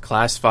 versus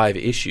Class 5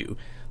 issue,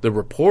 the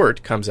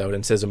report comes out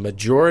and says a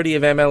majority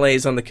of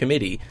MLAs on the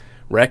committee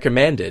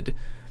recommended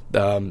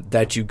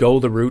that you go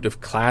the route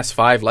of Class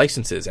 5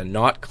 licenses and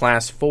not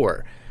Class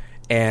 4.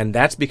 And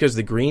that's because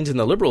the Greens and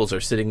the Liberals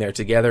are sitting there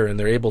together, and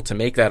they're able to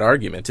make that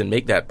argument and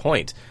make that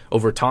point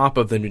over top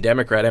of the New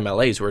Democrat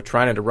MLAs who are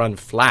trying to run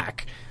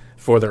flack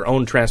for their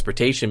own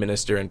transportation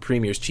minister and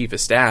Premier's chief of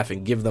staff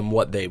and give them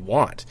what they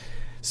want.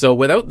 So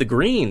without the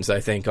Greens, I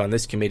think, on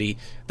this committee,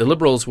 the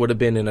Liberals would have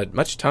been in a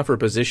much tougher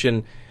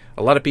position.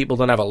 A lot of people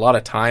don't have a lot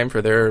of time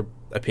for their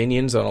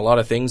opinions on a lot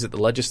of things at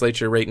the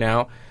legislature right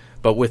now.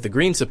 But with the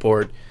Green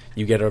support,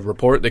 you get a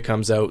report that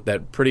comes out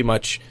that pretty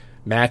much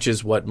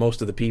matches what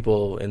most of the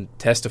people in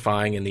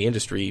testifying in the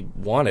industry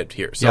wanted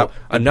here. So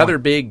another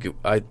big,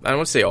 I don't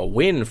want to say a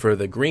win for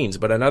the Greens,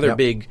 but another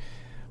big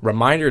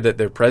reminder that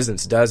their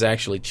presence does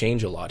actually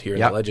change a lot here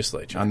in the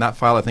legislature. On that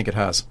file, I think it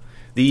has.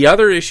 The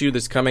other issue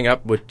that's coming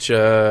up, which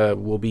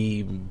will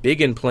be big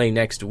in play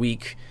next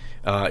week,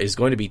 is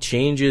going to be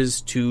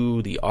changes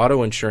to the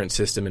auto insurance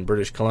system in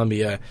British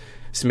Columbia.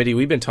 Smitty,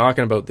 we've been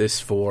talking about this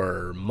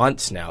for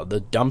months now,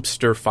 the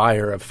dumpster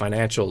fire of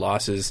financial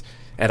losses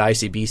at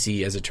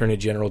ICBC, as Attorney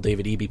General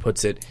David Eby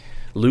puts it,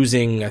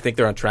 losing, I think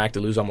they're on track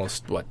to lose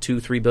almost,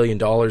 $2-3 billion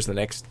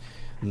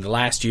in the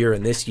last year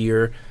and this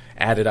year,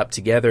 added up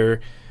together.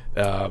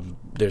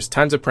 There's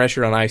tons of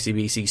pressure on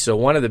ICBC. So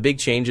one of the big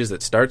changes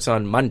that starts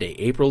on Monday,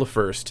 April the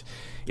 1st,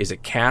 is a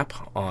cap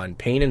on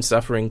pain and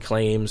suffering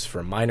claims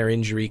for minor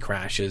injury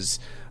crashes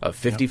of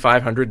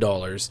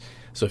 $5,500.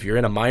 So if you're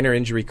in a minor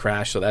injury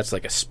crash, so that's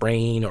like a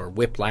sprain or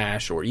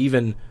whiplash or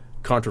even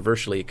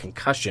controversially a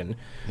concussion,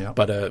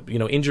 but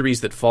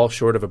injuries that fall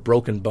short of a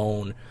broken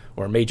bone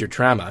or a major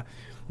trauma,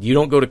 You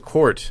don't go to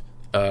court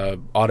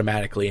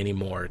automatically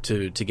anymore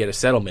to get a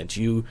settlement.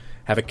 You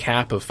have a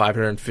cap of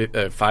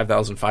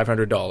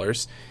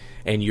 $5,500,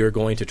 and you're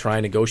going to try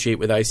and negotiate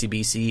with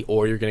ICBC,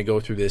 or you're going to go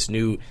through this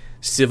new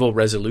civil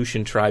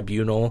resolution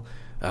tribunal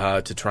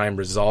to try and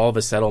resolve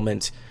a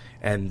settlement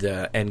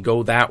and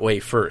go that way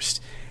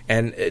first.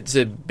 And it's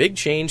a big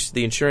change to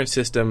the insurance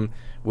system,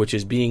 which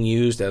is being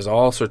used as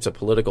all sorts of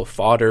political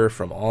fodder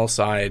from all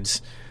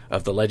sides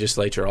of the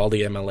legislature, all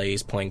the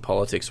MLAs playing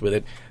politics with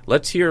it.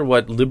 Let's hear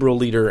what Liberal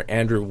leader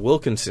Andrew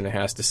Wilkinson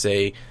has to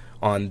say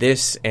on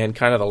this and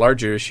kind of the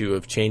larger issue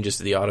of changes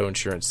to the auto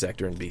insurance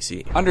sector in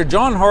BC. Under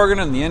John Horgan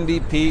and the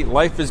NDP,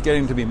 life is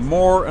getting to be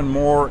more and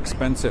more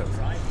expensive.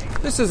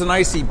 This is an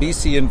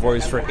ICBC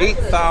invoice for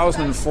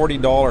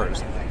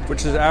 $8,040,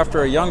 which is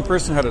after a young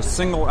person had a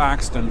single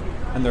accident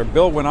and their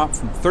bill went up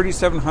from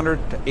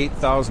 $3,700 to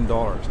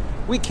 $8,000.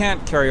 We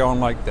can't carry on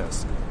like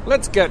this.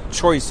 Let's get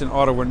choice in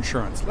auto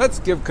insurance. Let's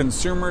give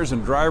consumers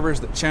and drivers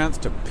the chance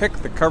to pick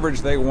the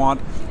coverage they want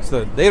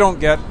so that they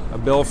don't get a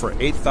bill for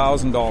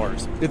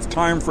 $8,000. It's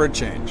time for a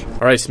change.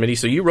 All right, Smitty,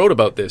 so you wrote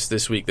about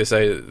this week, this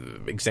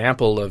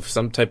example of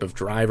some type of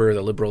driver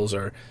the Liberals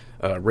are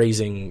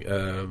raising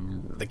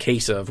the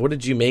case of. What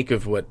did you make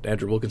of what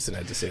Andrew Wilkinson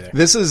had to say there?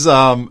 This has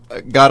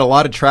got a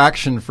lot of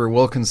traction for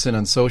Wilkinson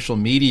on social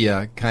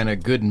media, kind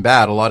of good and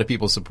bad. A lot of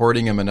people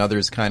supporting him and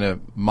others kind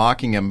of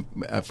mocking him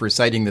for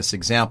citing this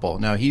example.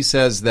 Now, he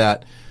says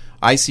that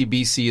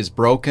ICBC is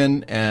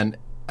broken and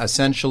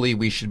essentially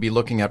we should be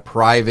looking at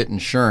private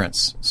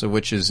insurance, so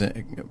which is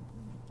an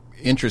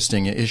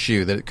interesting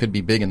issue that it could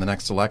be big in the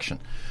next election.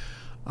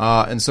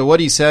 And so what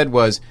he said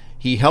was,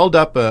 he held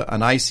up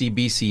an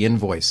ICBC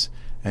invoice,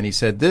 and he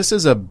said, this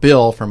is a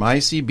bill from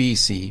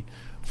ICBC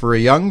for a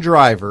young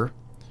driver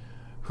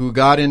who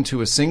got into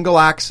a single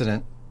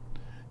accident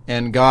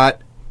and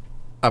got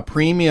a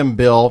premium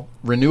bill,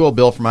 renewal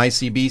bill from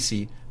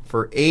ICBC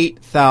for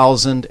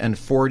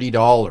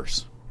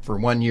 $8,040 for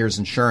 1 year's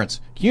insurance.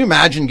 Can you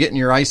imagine getting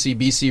your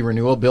ICBC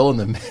renewal bill in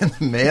the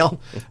mail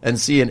and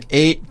seeing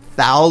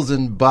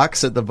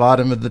 $8,000 at the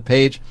bottom of the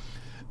page?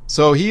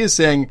 So he is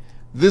saying,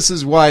 this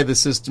is why the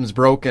system's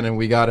broken and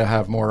we got to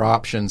have more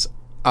options,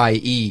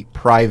 i.e.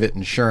 private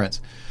insurance.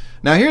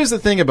 Now, here's the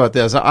thing about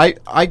this. I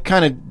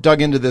kind of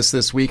dug into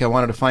this week. I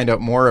wanted to find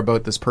out more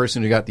about this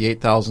person who got the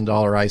 $8,000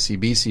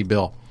 ICBC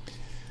bill.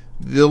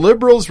 The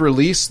Liberals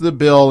released the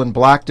bill and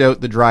blacked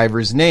out the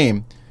driver's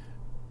name.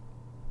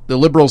 The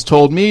Liberals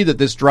told me that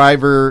this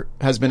driver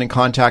has been in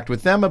contact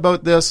with them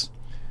about this,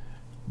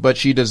 but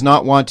she does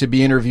not want to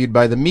be interviewed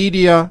by the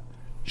media.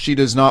 She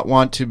does not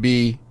want to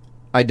be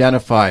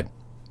identified.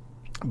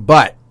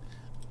 But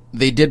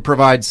they did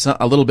provide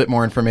a little bit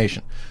more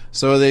information.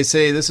 So they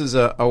say this is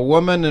a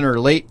woman in her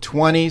late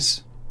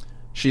 20s.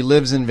 She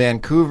lives in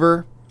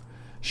Vancouver.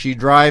 She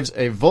drives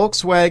a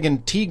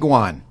Volkswagen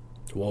Tiguan.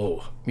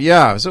 Whoa.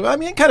 Yeah. So, I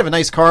mean, kind of a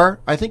nice car.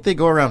 I think they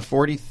go around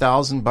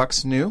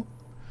 $40,000 new.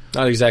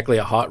 Not exactly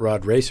a hot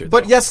rod racer, though.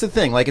 But yes, the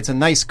thing. Like, it's a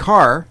nice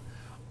car.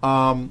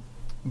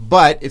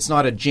 But it's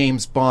not a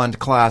James Bond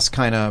class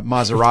kind of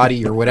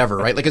Maserati or whatever,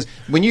 right? Like, 'cause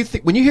when you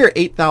hear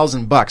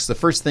 $8,000, the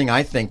first thing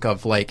I think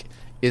of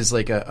is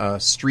a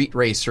street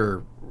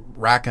racer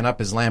racking up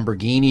his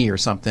Lamborghini or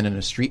something in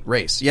a street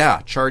race. Yeah,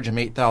 charge him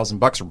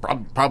 $8,000 or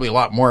probably a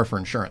lot more for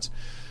insurance.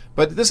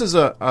 But this is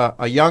a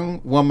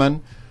young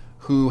woman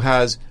who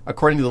has,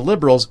 according to the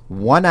Liberals,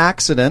 one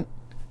accident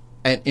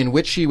in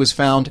which she was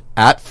found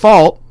at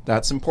fault.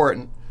 That's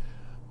important.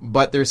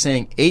 But they're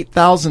saying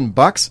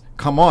 $8,000?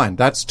 Come on,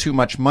 that's too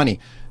much money.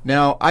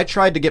 Now, I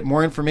tried to get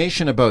more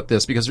information about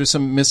this because there's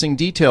some missing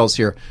details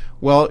here.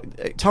 Well,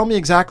 tell me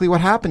exactly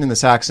what happened in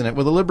this accident.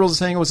 Well, the Liberals are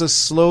saying it was a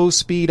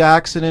slow-speed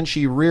accident.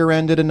 She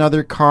rear-ended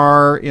another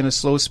car in a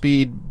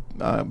slow-speed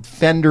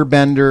fender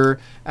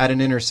bender at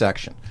an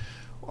intersection.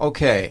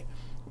 Okay.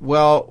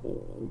 Well,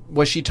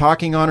 was she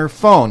talking on her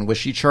phone? Was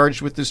she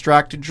charged with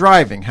distracted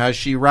driving? Has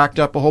she racked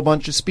up a whole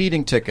bunch of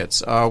speeding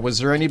tickets? Was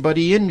there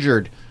anybody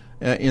injured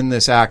in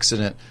this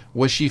accident?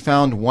 Was she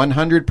found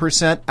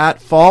 100%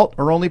 at fault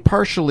or only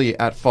partially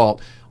at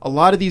fault? A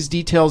lot of these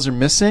details are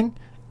missing,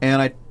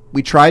 and I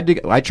tried to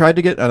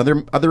get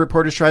other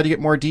reporters tried to get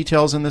more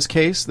details in this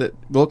case that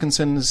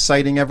Wilkinson is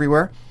citing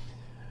everywhere.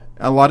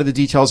 A lot of the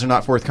details are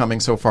not forthcoming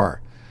so far.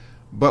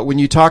 But when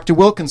you talk to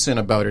Wilkinson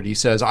about it, he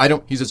says, I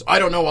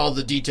don't know all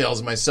the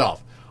details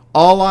myself.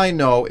 All I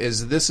know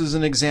is this is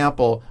an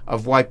example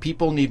of why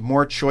people need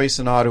more choice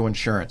in auto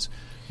insurance.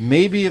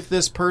 Maybe if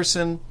this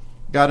person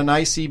got an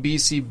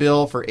ICBC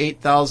bill for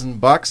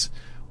 $8,000,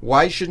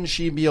 why shouldn't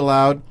she be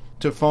allowed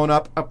to phone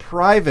up a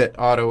private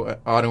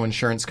auto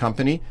insurance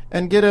company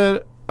and get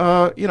a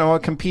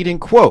competing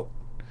quote?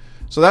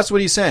 So that's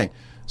what he's saying.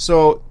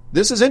 So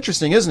this is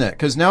interesting, isn't it?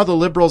 Because now the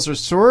Liberals are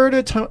sort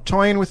of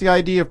toying with the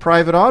idea of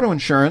private auto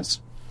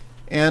insurance.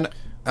 And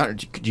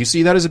do you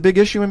see that as a big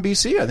issue in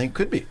BC? I think it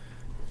could be.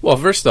 Well,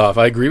 first off,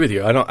 I agree with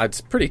you. It's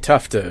pretty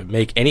tough to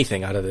make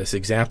anything out of this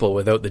example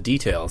without the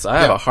details. I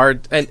have a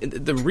hard... And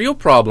the real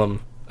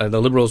problem and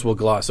the Liberals will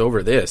gloss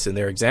over this in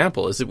their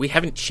example, is that we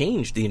haven't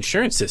changed the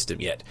insurance system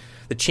yet.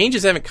 The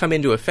changes haven't come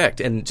into effect,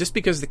 and just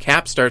because the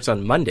cap starts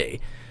on Monday,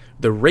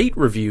 the rate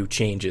review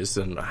changes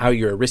and how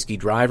you're a risky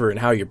driver and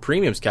how your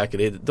premium's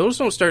calculated, those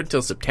don't start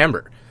until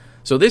September.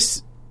 So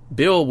this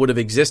bill would have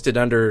existed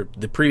under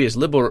the previous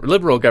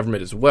liberal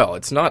government as well.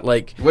 It's not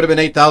like... It would have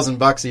been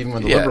 $8,000 even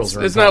when the Liberals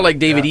were in It's not like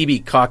David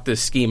Eby cocked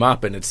this scheme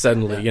up and it's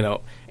suddenly,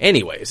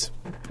 Anyways,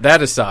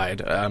 that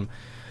aside,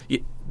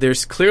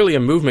 there's clearly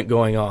a movement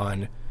going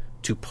on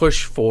to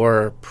push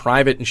for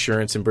private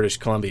insurance in British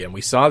Columbia. And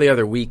we saw the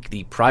other week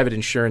the Private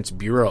Insurance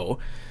Bureau,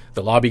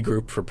 the lobby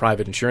group for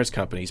private insurance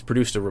companies,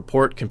 produced a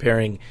report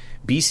comparing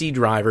BC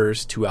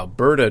drivers to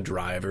Alberta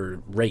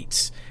driver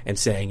rates and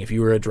saying if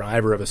you were a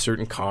driver of a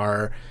certain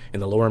car in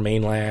the Lower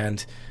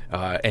Mainland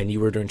and you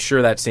were to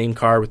insure that same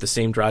car with the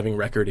same driving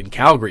record in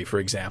Calgary, for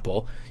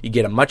example, you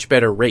get a much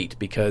better rate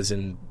because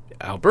in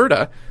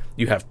Alberta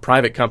you have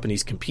private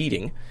companies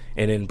competing,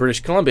 and in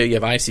British Columbia you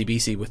have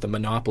ICBC with the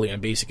monopoly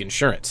on basic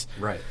insurance.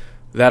 Right.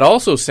 That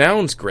also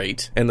sounds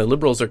great, and the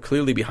Liberals are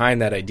clearly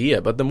behind that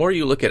idea, but the more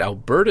you look at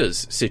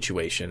Alberta's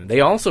situation,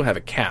 they also have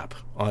a cap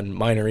on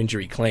minor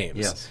injury claims.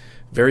 Yes.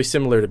 Very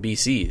similar to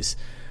BC's.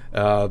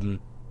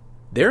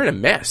 They're in a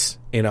mess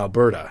in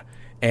Alberta,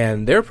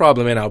 and their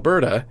problem in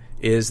Alberta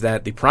is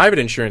that the private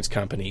insurance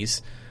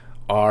companies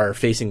are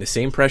facing the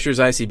same pressures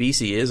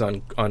ICBC is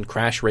on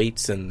crash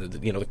rates and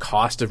the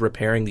cost of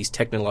repairing these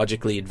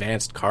technologically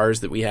advanced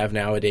cars that we have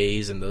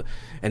nowadays,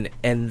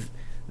 and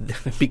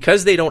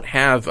because they don't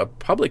have a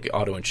public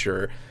auto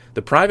insurer,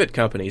 the private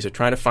companies are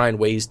trying to find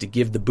ways to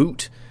give the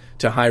boot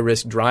to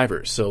high-risk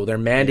drivers. So they're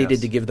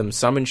mandated to give them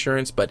some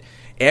insurance, but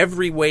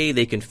every way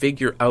they can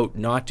figure out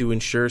not to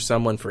insure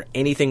someone for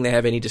anything they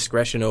have any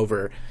discretion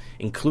over,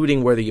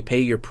 including whether you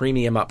pay your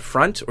premium up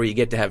front or you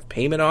get to have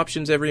payment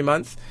options every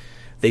month,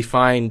 they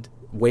find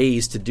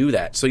ways to do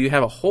that. So you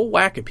have a whole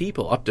whack of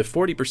people, up to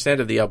 40%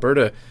 of the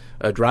Alberta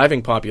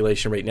driving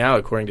population right now,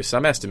 according to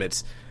some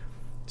estimates,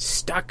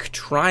 stuck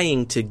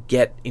trying to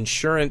get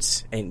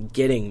insurance and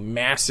getting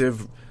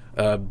massive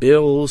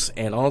bills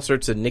and all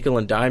sorts of nickel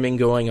and diming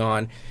going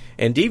on.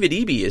 And David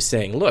Eby is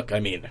saying, look,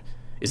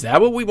 is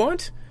that what we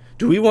want?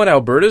 Do we want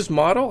Alberta's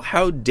model?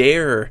 How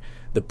dare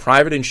the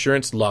private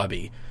insurance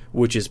lobby,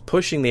 which is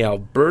pushing the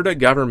Alberta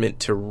government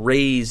to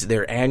raise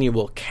their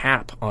annual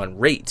cap on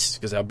rates,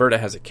 because Alberta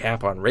has a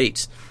cap on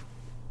rates.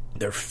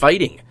 They're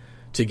fighting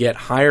to get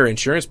higher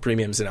insurance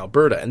premiums in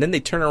Alberta, and then they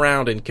turn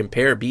around and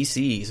compare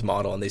BC's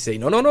model, and they say,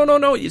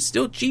 no, it's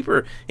still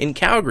cheaper in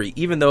Calgary,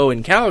 even though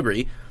in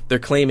Calgary they're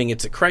claiming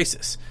it's a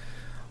crisis.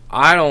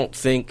 I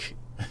think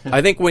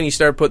when you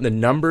start putting the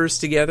numbers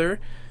together,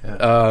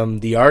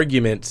 the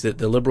arguments that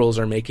the Liberals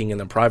are making and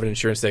the private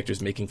insurance sector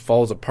is making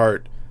falls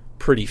apart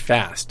pretty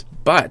fast.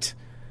 But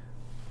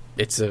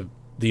it's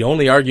the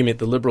only argument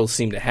the Liberals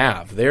seem to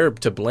have. They're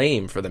to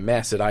blame for the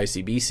mess at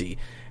ICBC.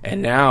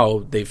 And now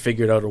they've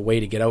figured out a way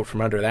to get out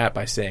from under that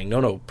by saying,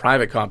 no,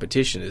 private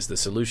competition is the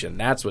solution.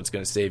 That's what's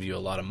going to save you a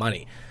lot of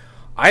money.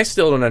 I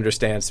still don't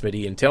understand,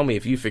 Smitty, and tell me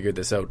if you figured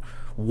this out,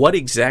 what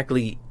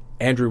exactly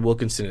Andrew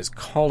Wilkinson is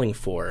calling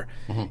for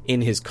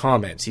in his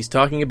comments. He's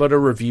talking about a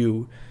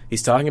review.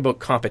 He's talking about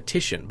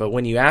competition. But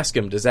when you ask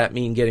him, does that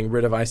mean getting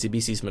rid of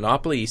ICBC's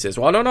monopoly? He says,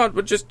 well, no,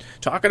 we're just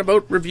talking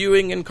about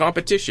reviewing and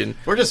competition.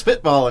 We're just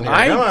spitballing here.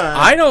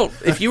 I don't.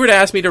 If you were to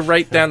ask me to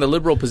write down the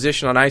Liberal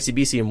position on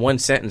ICBC in one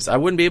sentence, I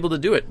wouldn't be able to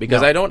do it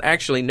because I don't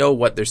actually know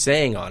what they're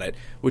saying on it,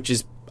 which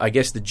is, I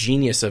guess, the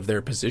genius of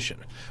their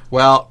position.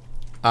 Well,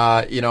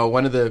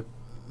 one of the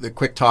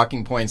quick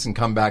talking points and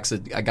comebacks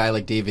that a guy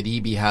like David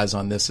Eby has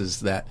on this is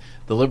that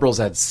the Liberals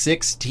had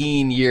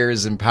 16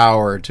 years in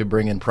power to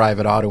bring in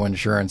private auto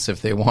insurance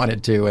if they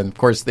wanted to, and of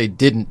course they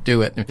didn't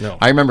do it. No.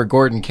 I remember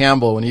Gordon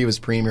Campbell, when he was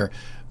premier,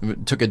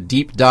 took a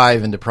deep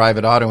dive into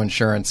private auto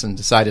insurance and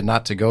decided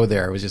not to go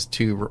there. It was just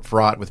too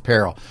fraught with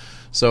peril.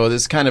 So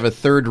this kind of a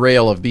third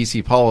rail of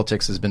BC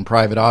politics has been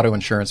private auto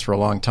insurance for a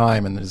long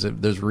time, and there's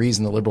a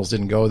reason the Liberals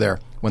didn't go there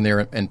when they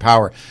were in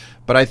power.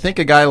 But I think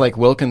a guy like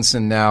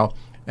Wilkinson now,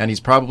 and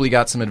he's probably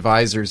got some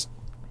advisors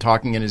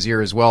talking in his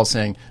ear as well,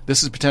 saying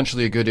this is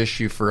potentially a good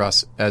issue for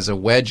us as a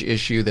wedge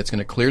issue that's going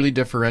to clearly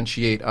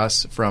differentiate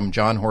us from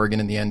John Horgan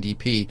and the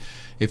NDP.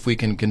 If we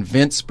can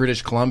convince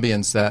British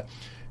Columbians that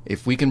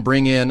if we can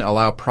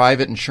allow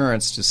private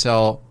insurance to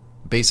sell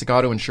basic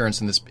auto insurance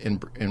in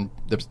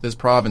this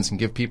province and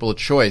give people a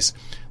choice,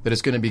 that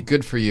it's going to be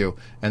good for you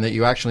and that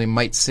you actually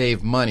might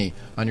save money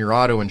on your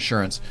auto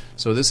insurance.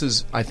 So this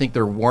is, I think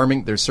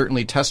they're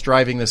certainly test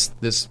driving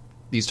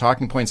these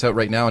talking points out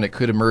right now, and it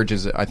could emerge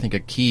as, I think, a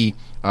key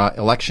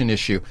election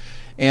issue.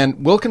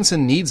 And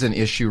Wilkinson needs an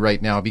issue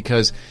right now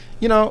because,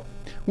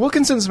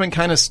 Wilkinson's been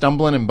kind of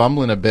stumbling and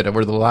bumbling a bit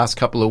over the last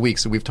couple of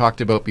weeks that we've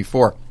talked about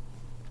before.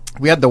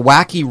 We had the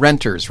wacky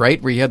renters,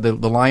 right, where you had the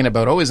line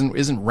about,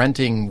 isn't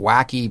renting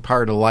wacky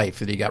part of life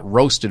that he got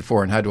roasted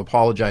for and had to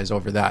apologize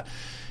over that.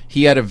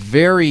 He had a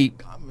very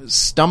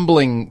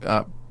stumbling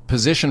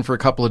position for a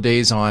couple of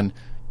days on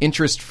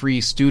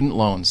interest-free student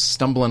loans,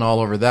 stumbling all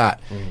over that.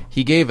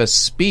 He gave a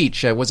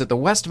speech at, was it the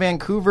West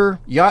Vancouver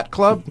Yacht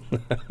Club?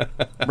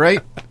 Right?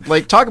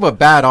 Like, talk about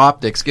bad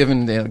optics,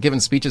 giving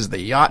speeches at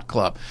the Yacht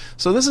Club.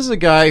 So this is a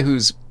guy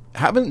who's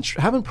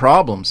having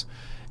problems,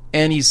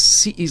 and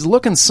he's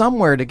looking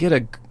somewhere to get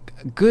a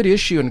good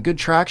issue and good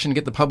traction to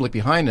get the public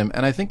behind him.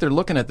 And I think they're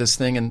looking at this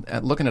thing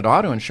and looking at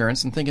auto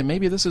insurance and thinking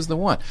maybe this is the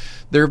one.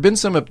 There's been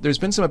some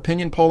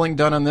opinion polling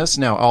done on this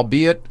now,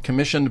 albeit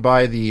commissioned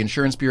by the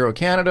Insurance Bureau of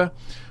Canada,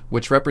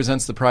 which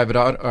represents the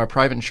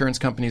private insurance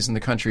companies in the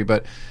country.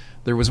 But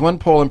there was one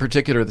poll in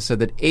particular that said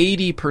that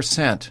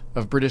 80%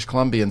 of British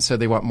Columbians said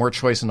they want more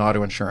choice in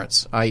auto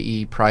insurance,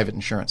 i.e. private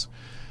insurance.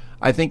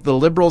 I think the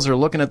Liberals are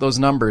looking at those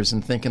numbers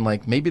and thinking,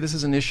 like, maybe this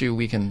is an issue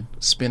we can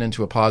spin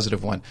into a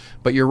positive one.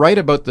 But you're right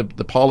about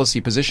the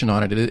policy position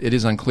on it. It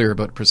is unclear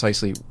about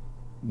precisely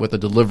what the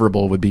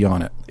deliverable would be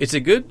on it. It's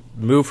a good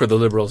move for the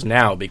Liberals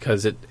now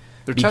because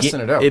they're testing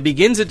it out. It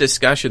begins a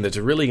discussion that's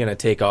really going to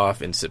take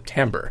off in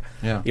September.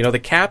 Yeah. You know, the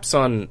caps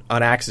on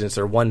accidents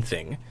are one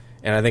thing,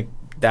 and I think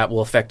that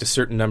will affect a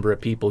certain number of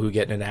people who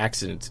get in an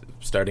accident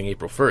starting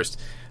April 1st.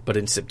 But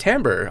in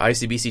September,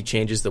 ICBC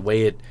changes the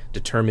way it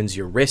determines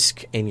your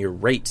risk and your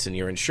rates and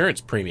your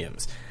insurance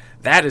premiums.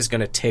 That is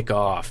going to tick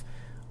off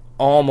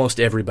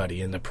almost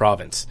everybody in the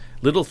province.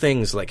 Little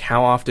things like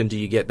how often do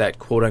you get that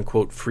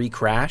quote-unquote free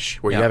crash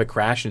where you have a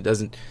crash and it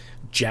doesn't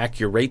jack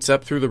your rates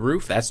up through the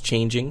roof. That's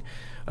changing.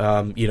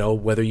 You know,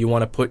 whether you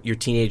want to put your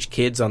teenage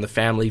kids on the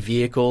family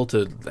vehicle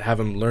to have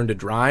them learn to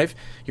drive,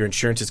 your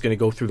insurance is going to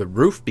go through the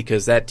roof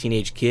because that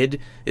teenage kid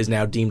is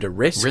now deemed a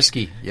risk.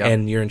 Risky, yeah.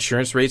 And your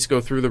insurance rates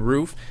go through the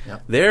roof.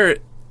 Yep.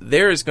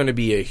 There is going to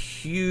be a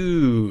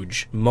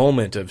huge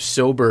moment of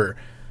sober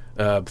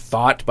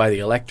thought by the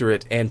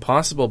electorate and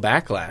possible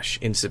backlash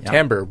in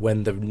September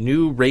when the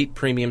new rate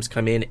premiums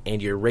come in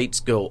and your rates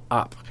go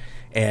up.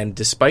 And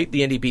despite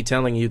the NDP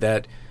telling you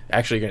that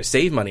actually you're going to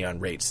save money on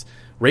rates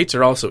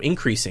are also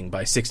increasing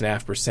by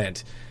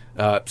 6.5%.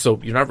 So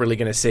you're not really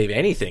going to save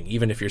anything,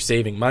 even if you're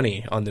saving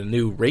money on the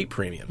new rate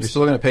premiums. You're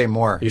still going to pay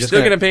more. You're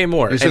still going to pay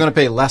more. You're still going to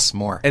pay less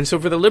more. And so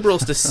for the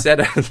Liberals to set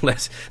out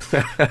less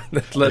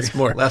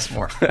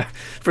more.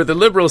 For the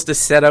Liberals to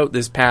set out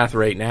this path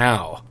right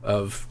now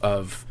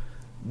of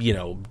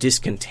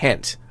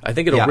discontent, I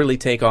think it'll really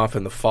take off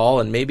in the fall,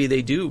 and maybe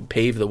they do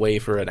pave the way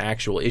for an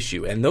actual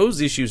issue. And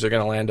those issues are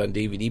going to land on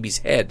David Eby's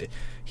head.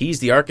 He's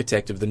the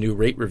architect of the new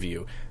rate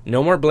review.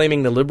 No more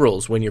blaming the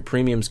Liberals when your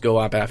premiums go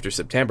up after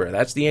September.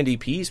 That's the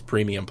NDP's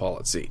premium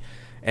policy.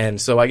 And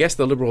so I guess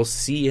the Liberals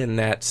see in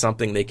that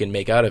something they can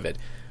make out of it.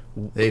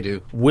 They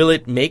do. Will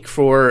it make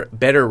for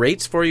better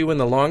rates for you in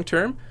the long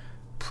term?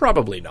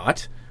 Probably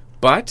not.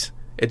 But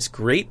it's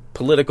great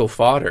political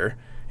fodder.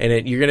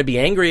 And you're going to be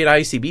angry at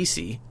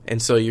ICBC, and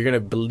so you're going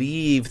to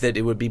believe that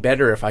it would be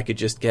better if I could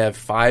just have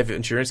 5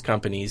 insurance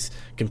companies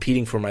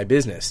competing for my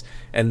business.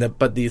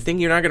 But the thing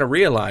you're not going to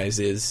realize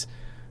is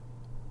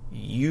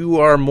you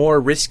are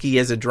more risky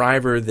as a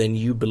driver than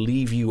you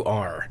believe you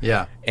are.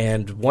 Yeah.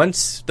 And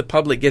once the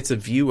public gets a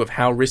view of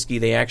how risky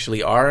they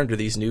actually are under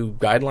these new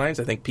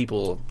guidelines, I think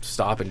people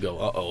stop and go,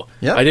 uh-oh.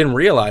 Yeah. I didn't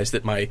realize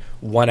that my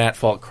one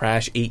at-fault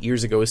crash 8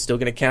 years ago is still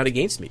going to count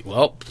against me.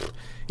 Well,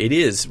 it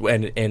is,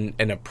 and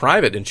in a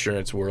private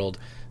insurance world,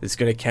 it's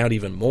going to count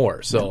even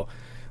more. So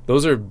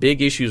those are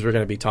big issues we're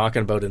going to be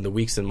talking about in the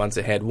weeks and months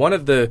ahead. One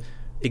of the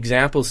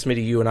examples,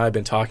 Smitty, you and I have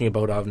been talking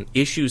about on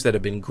issues that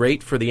have been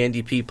great for the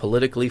NDP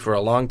politically for a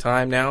long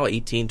time now,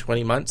 18,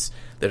 20 months,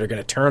 that are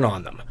going to turn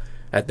on them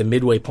at the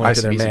midway point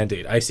of their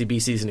mandate.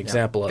 ICBC is an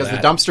example of that. Because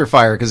the dumpster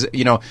fire, because,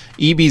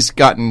 Eby's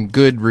gotten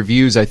good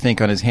reviews, I think,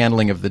 on his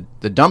handling of the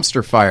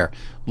dumpster fire.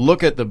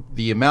 Look at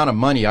the amount of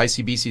money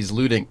ICBC is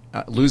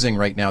losing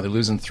right now. They're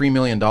losing $3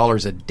 million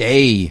a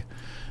day.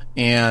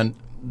 And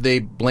they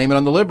blame it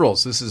on the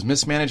Liberals. This is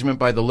mismanagement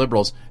by the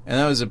Liberals. And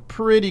that was a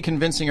pretty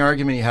convincing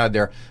argument he had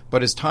there.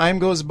 But as time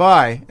goes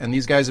by, and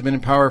these guys have been in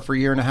power for a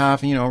year and a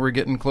half, we're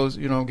getting close,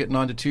 getting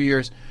on to 2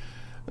 years,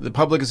 the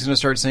public is going to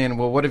start saying,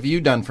 well, what have you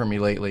done for me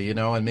lately?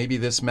 And maybe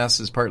this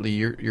mess is partly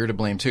you're to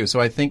blame too. So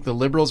I think the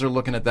Liberals are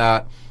looking at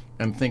that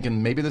and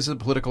thinking maybe this is a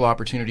political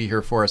opportunity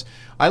here for us.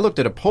 I looked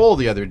at a poll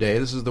the other day.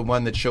 This is the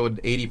one that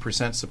showed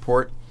 80%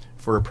 support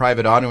for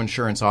private auto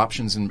insurance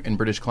options in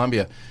British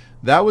Columbia.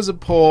 That was a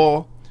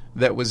poll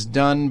that was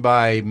done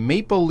by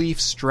Maple Leaf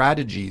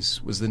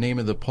Strategies, was the name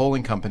of the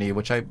polling company,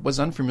 which I was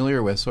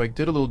unfamiliar with, so I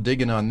did a little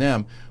digging on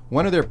them.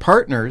 One of their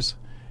partners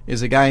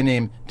is a guy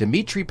named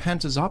Dimitri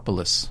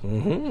Pantazopoulos,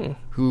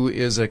 who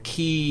is a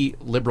key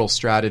Liberal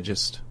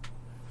strategist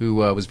who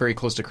was very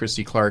close to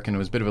Christy Clark and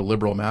was a bit of a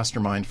Liberal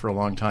mastermind for a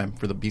long time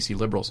for the BC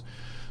Liberals.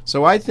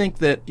 So I think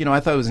that, I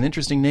thought it was an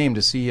interesting name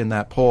to see in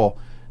that poll.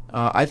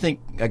 I think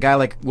a guy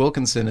like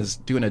Wilkinson is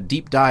doing a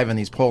deep dive in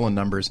these polling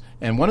numbers.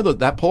 And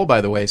that poll, by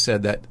the way,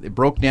 said that it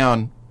broke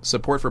down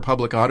support for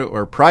public auto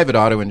or private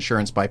auto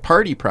insurance by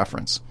party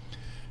preference.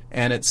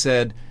 And it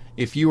said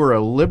if you were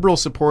a Liberal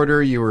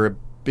supporter, you were a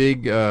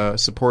big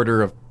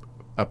supporter of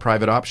a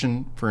private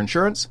option for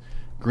insurance.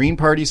 Green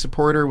Party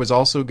supporter was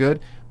also good,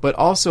 but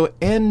also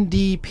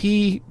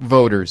NDP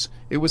voters.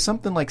 It was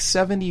something like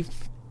 70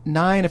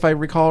 79, if I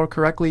recall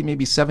correctly,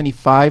 maybe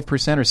 75%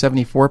 or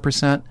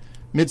 74%,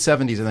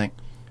 mid-70s, I think,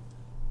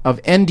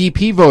 of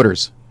NDP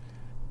voters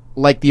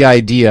like the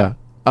idea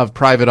of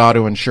private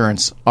auto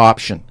insurance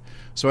option.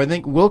 So I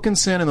think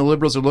Wilkinson and the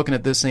Liberals are looking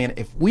at this saying,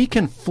 if we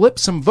can flip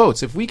some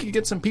votes, if we can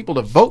get some people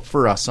to vote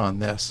for us on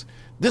this,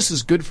 this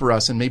is good for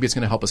us, and maybe it's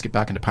going to help us get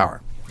back into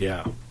power.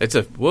 Yeah,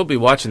 we'll be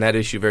watching that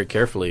issue very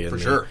carefully in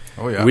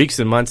the weeks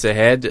and months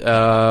ahead.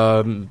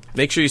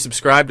 Make sure you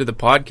subscribe to the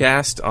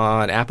podcast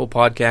on Apple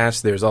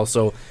Podcasts. There's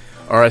also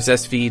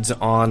RSS feeds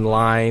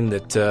online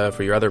that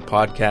for your other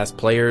podcast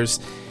players.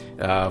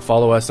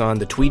 Follow us on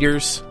the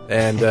tweeters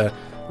and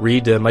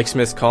read Mike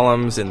Smith's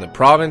columns in the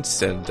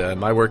Province and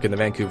my work in the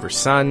Vancouver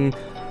Sun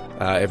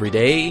every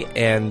day.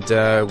 And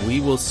we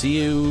will see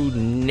you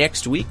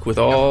next week with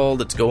all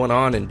that's going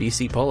on in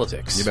BC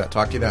politics. You bet.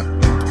 Talk to you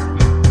then.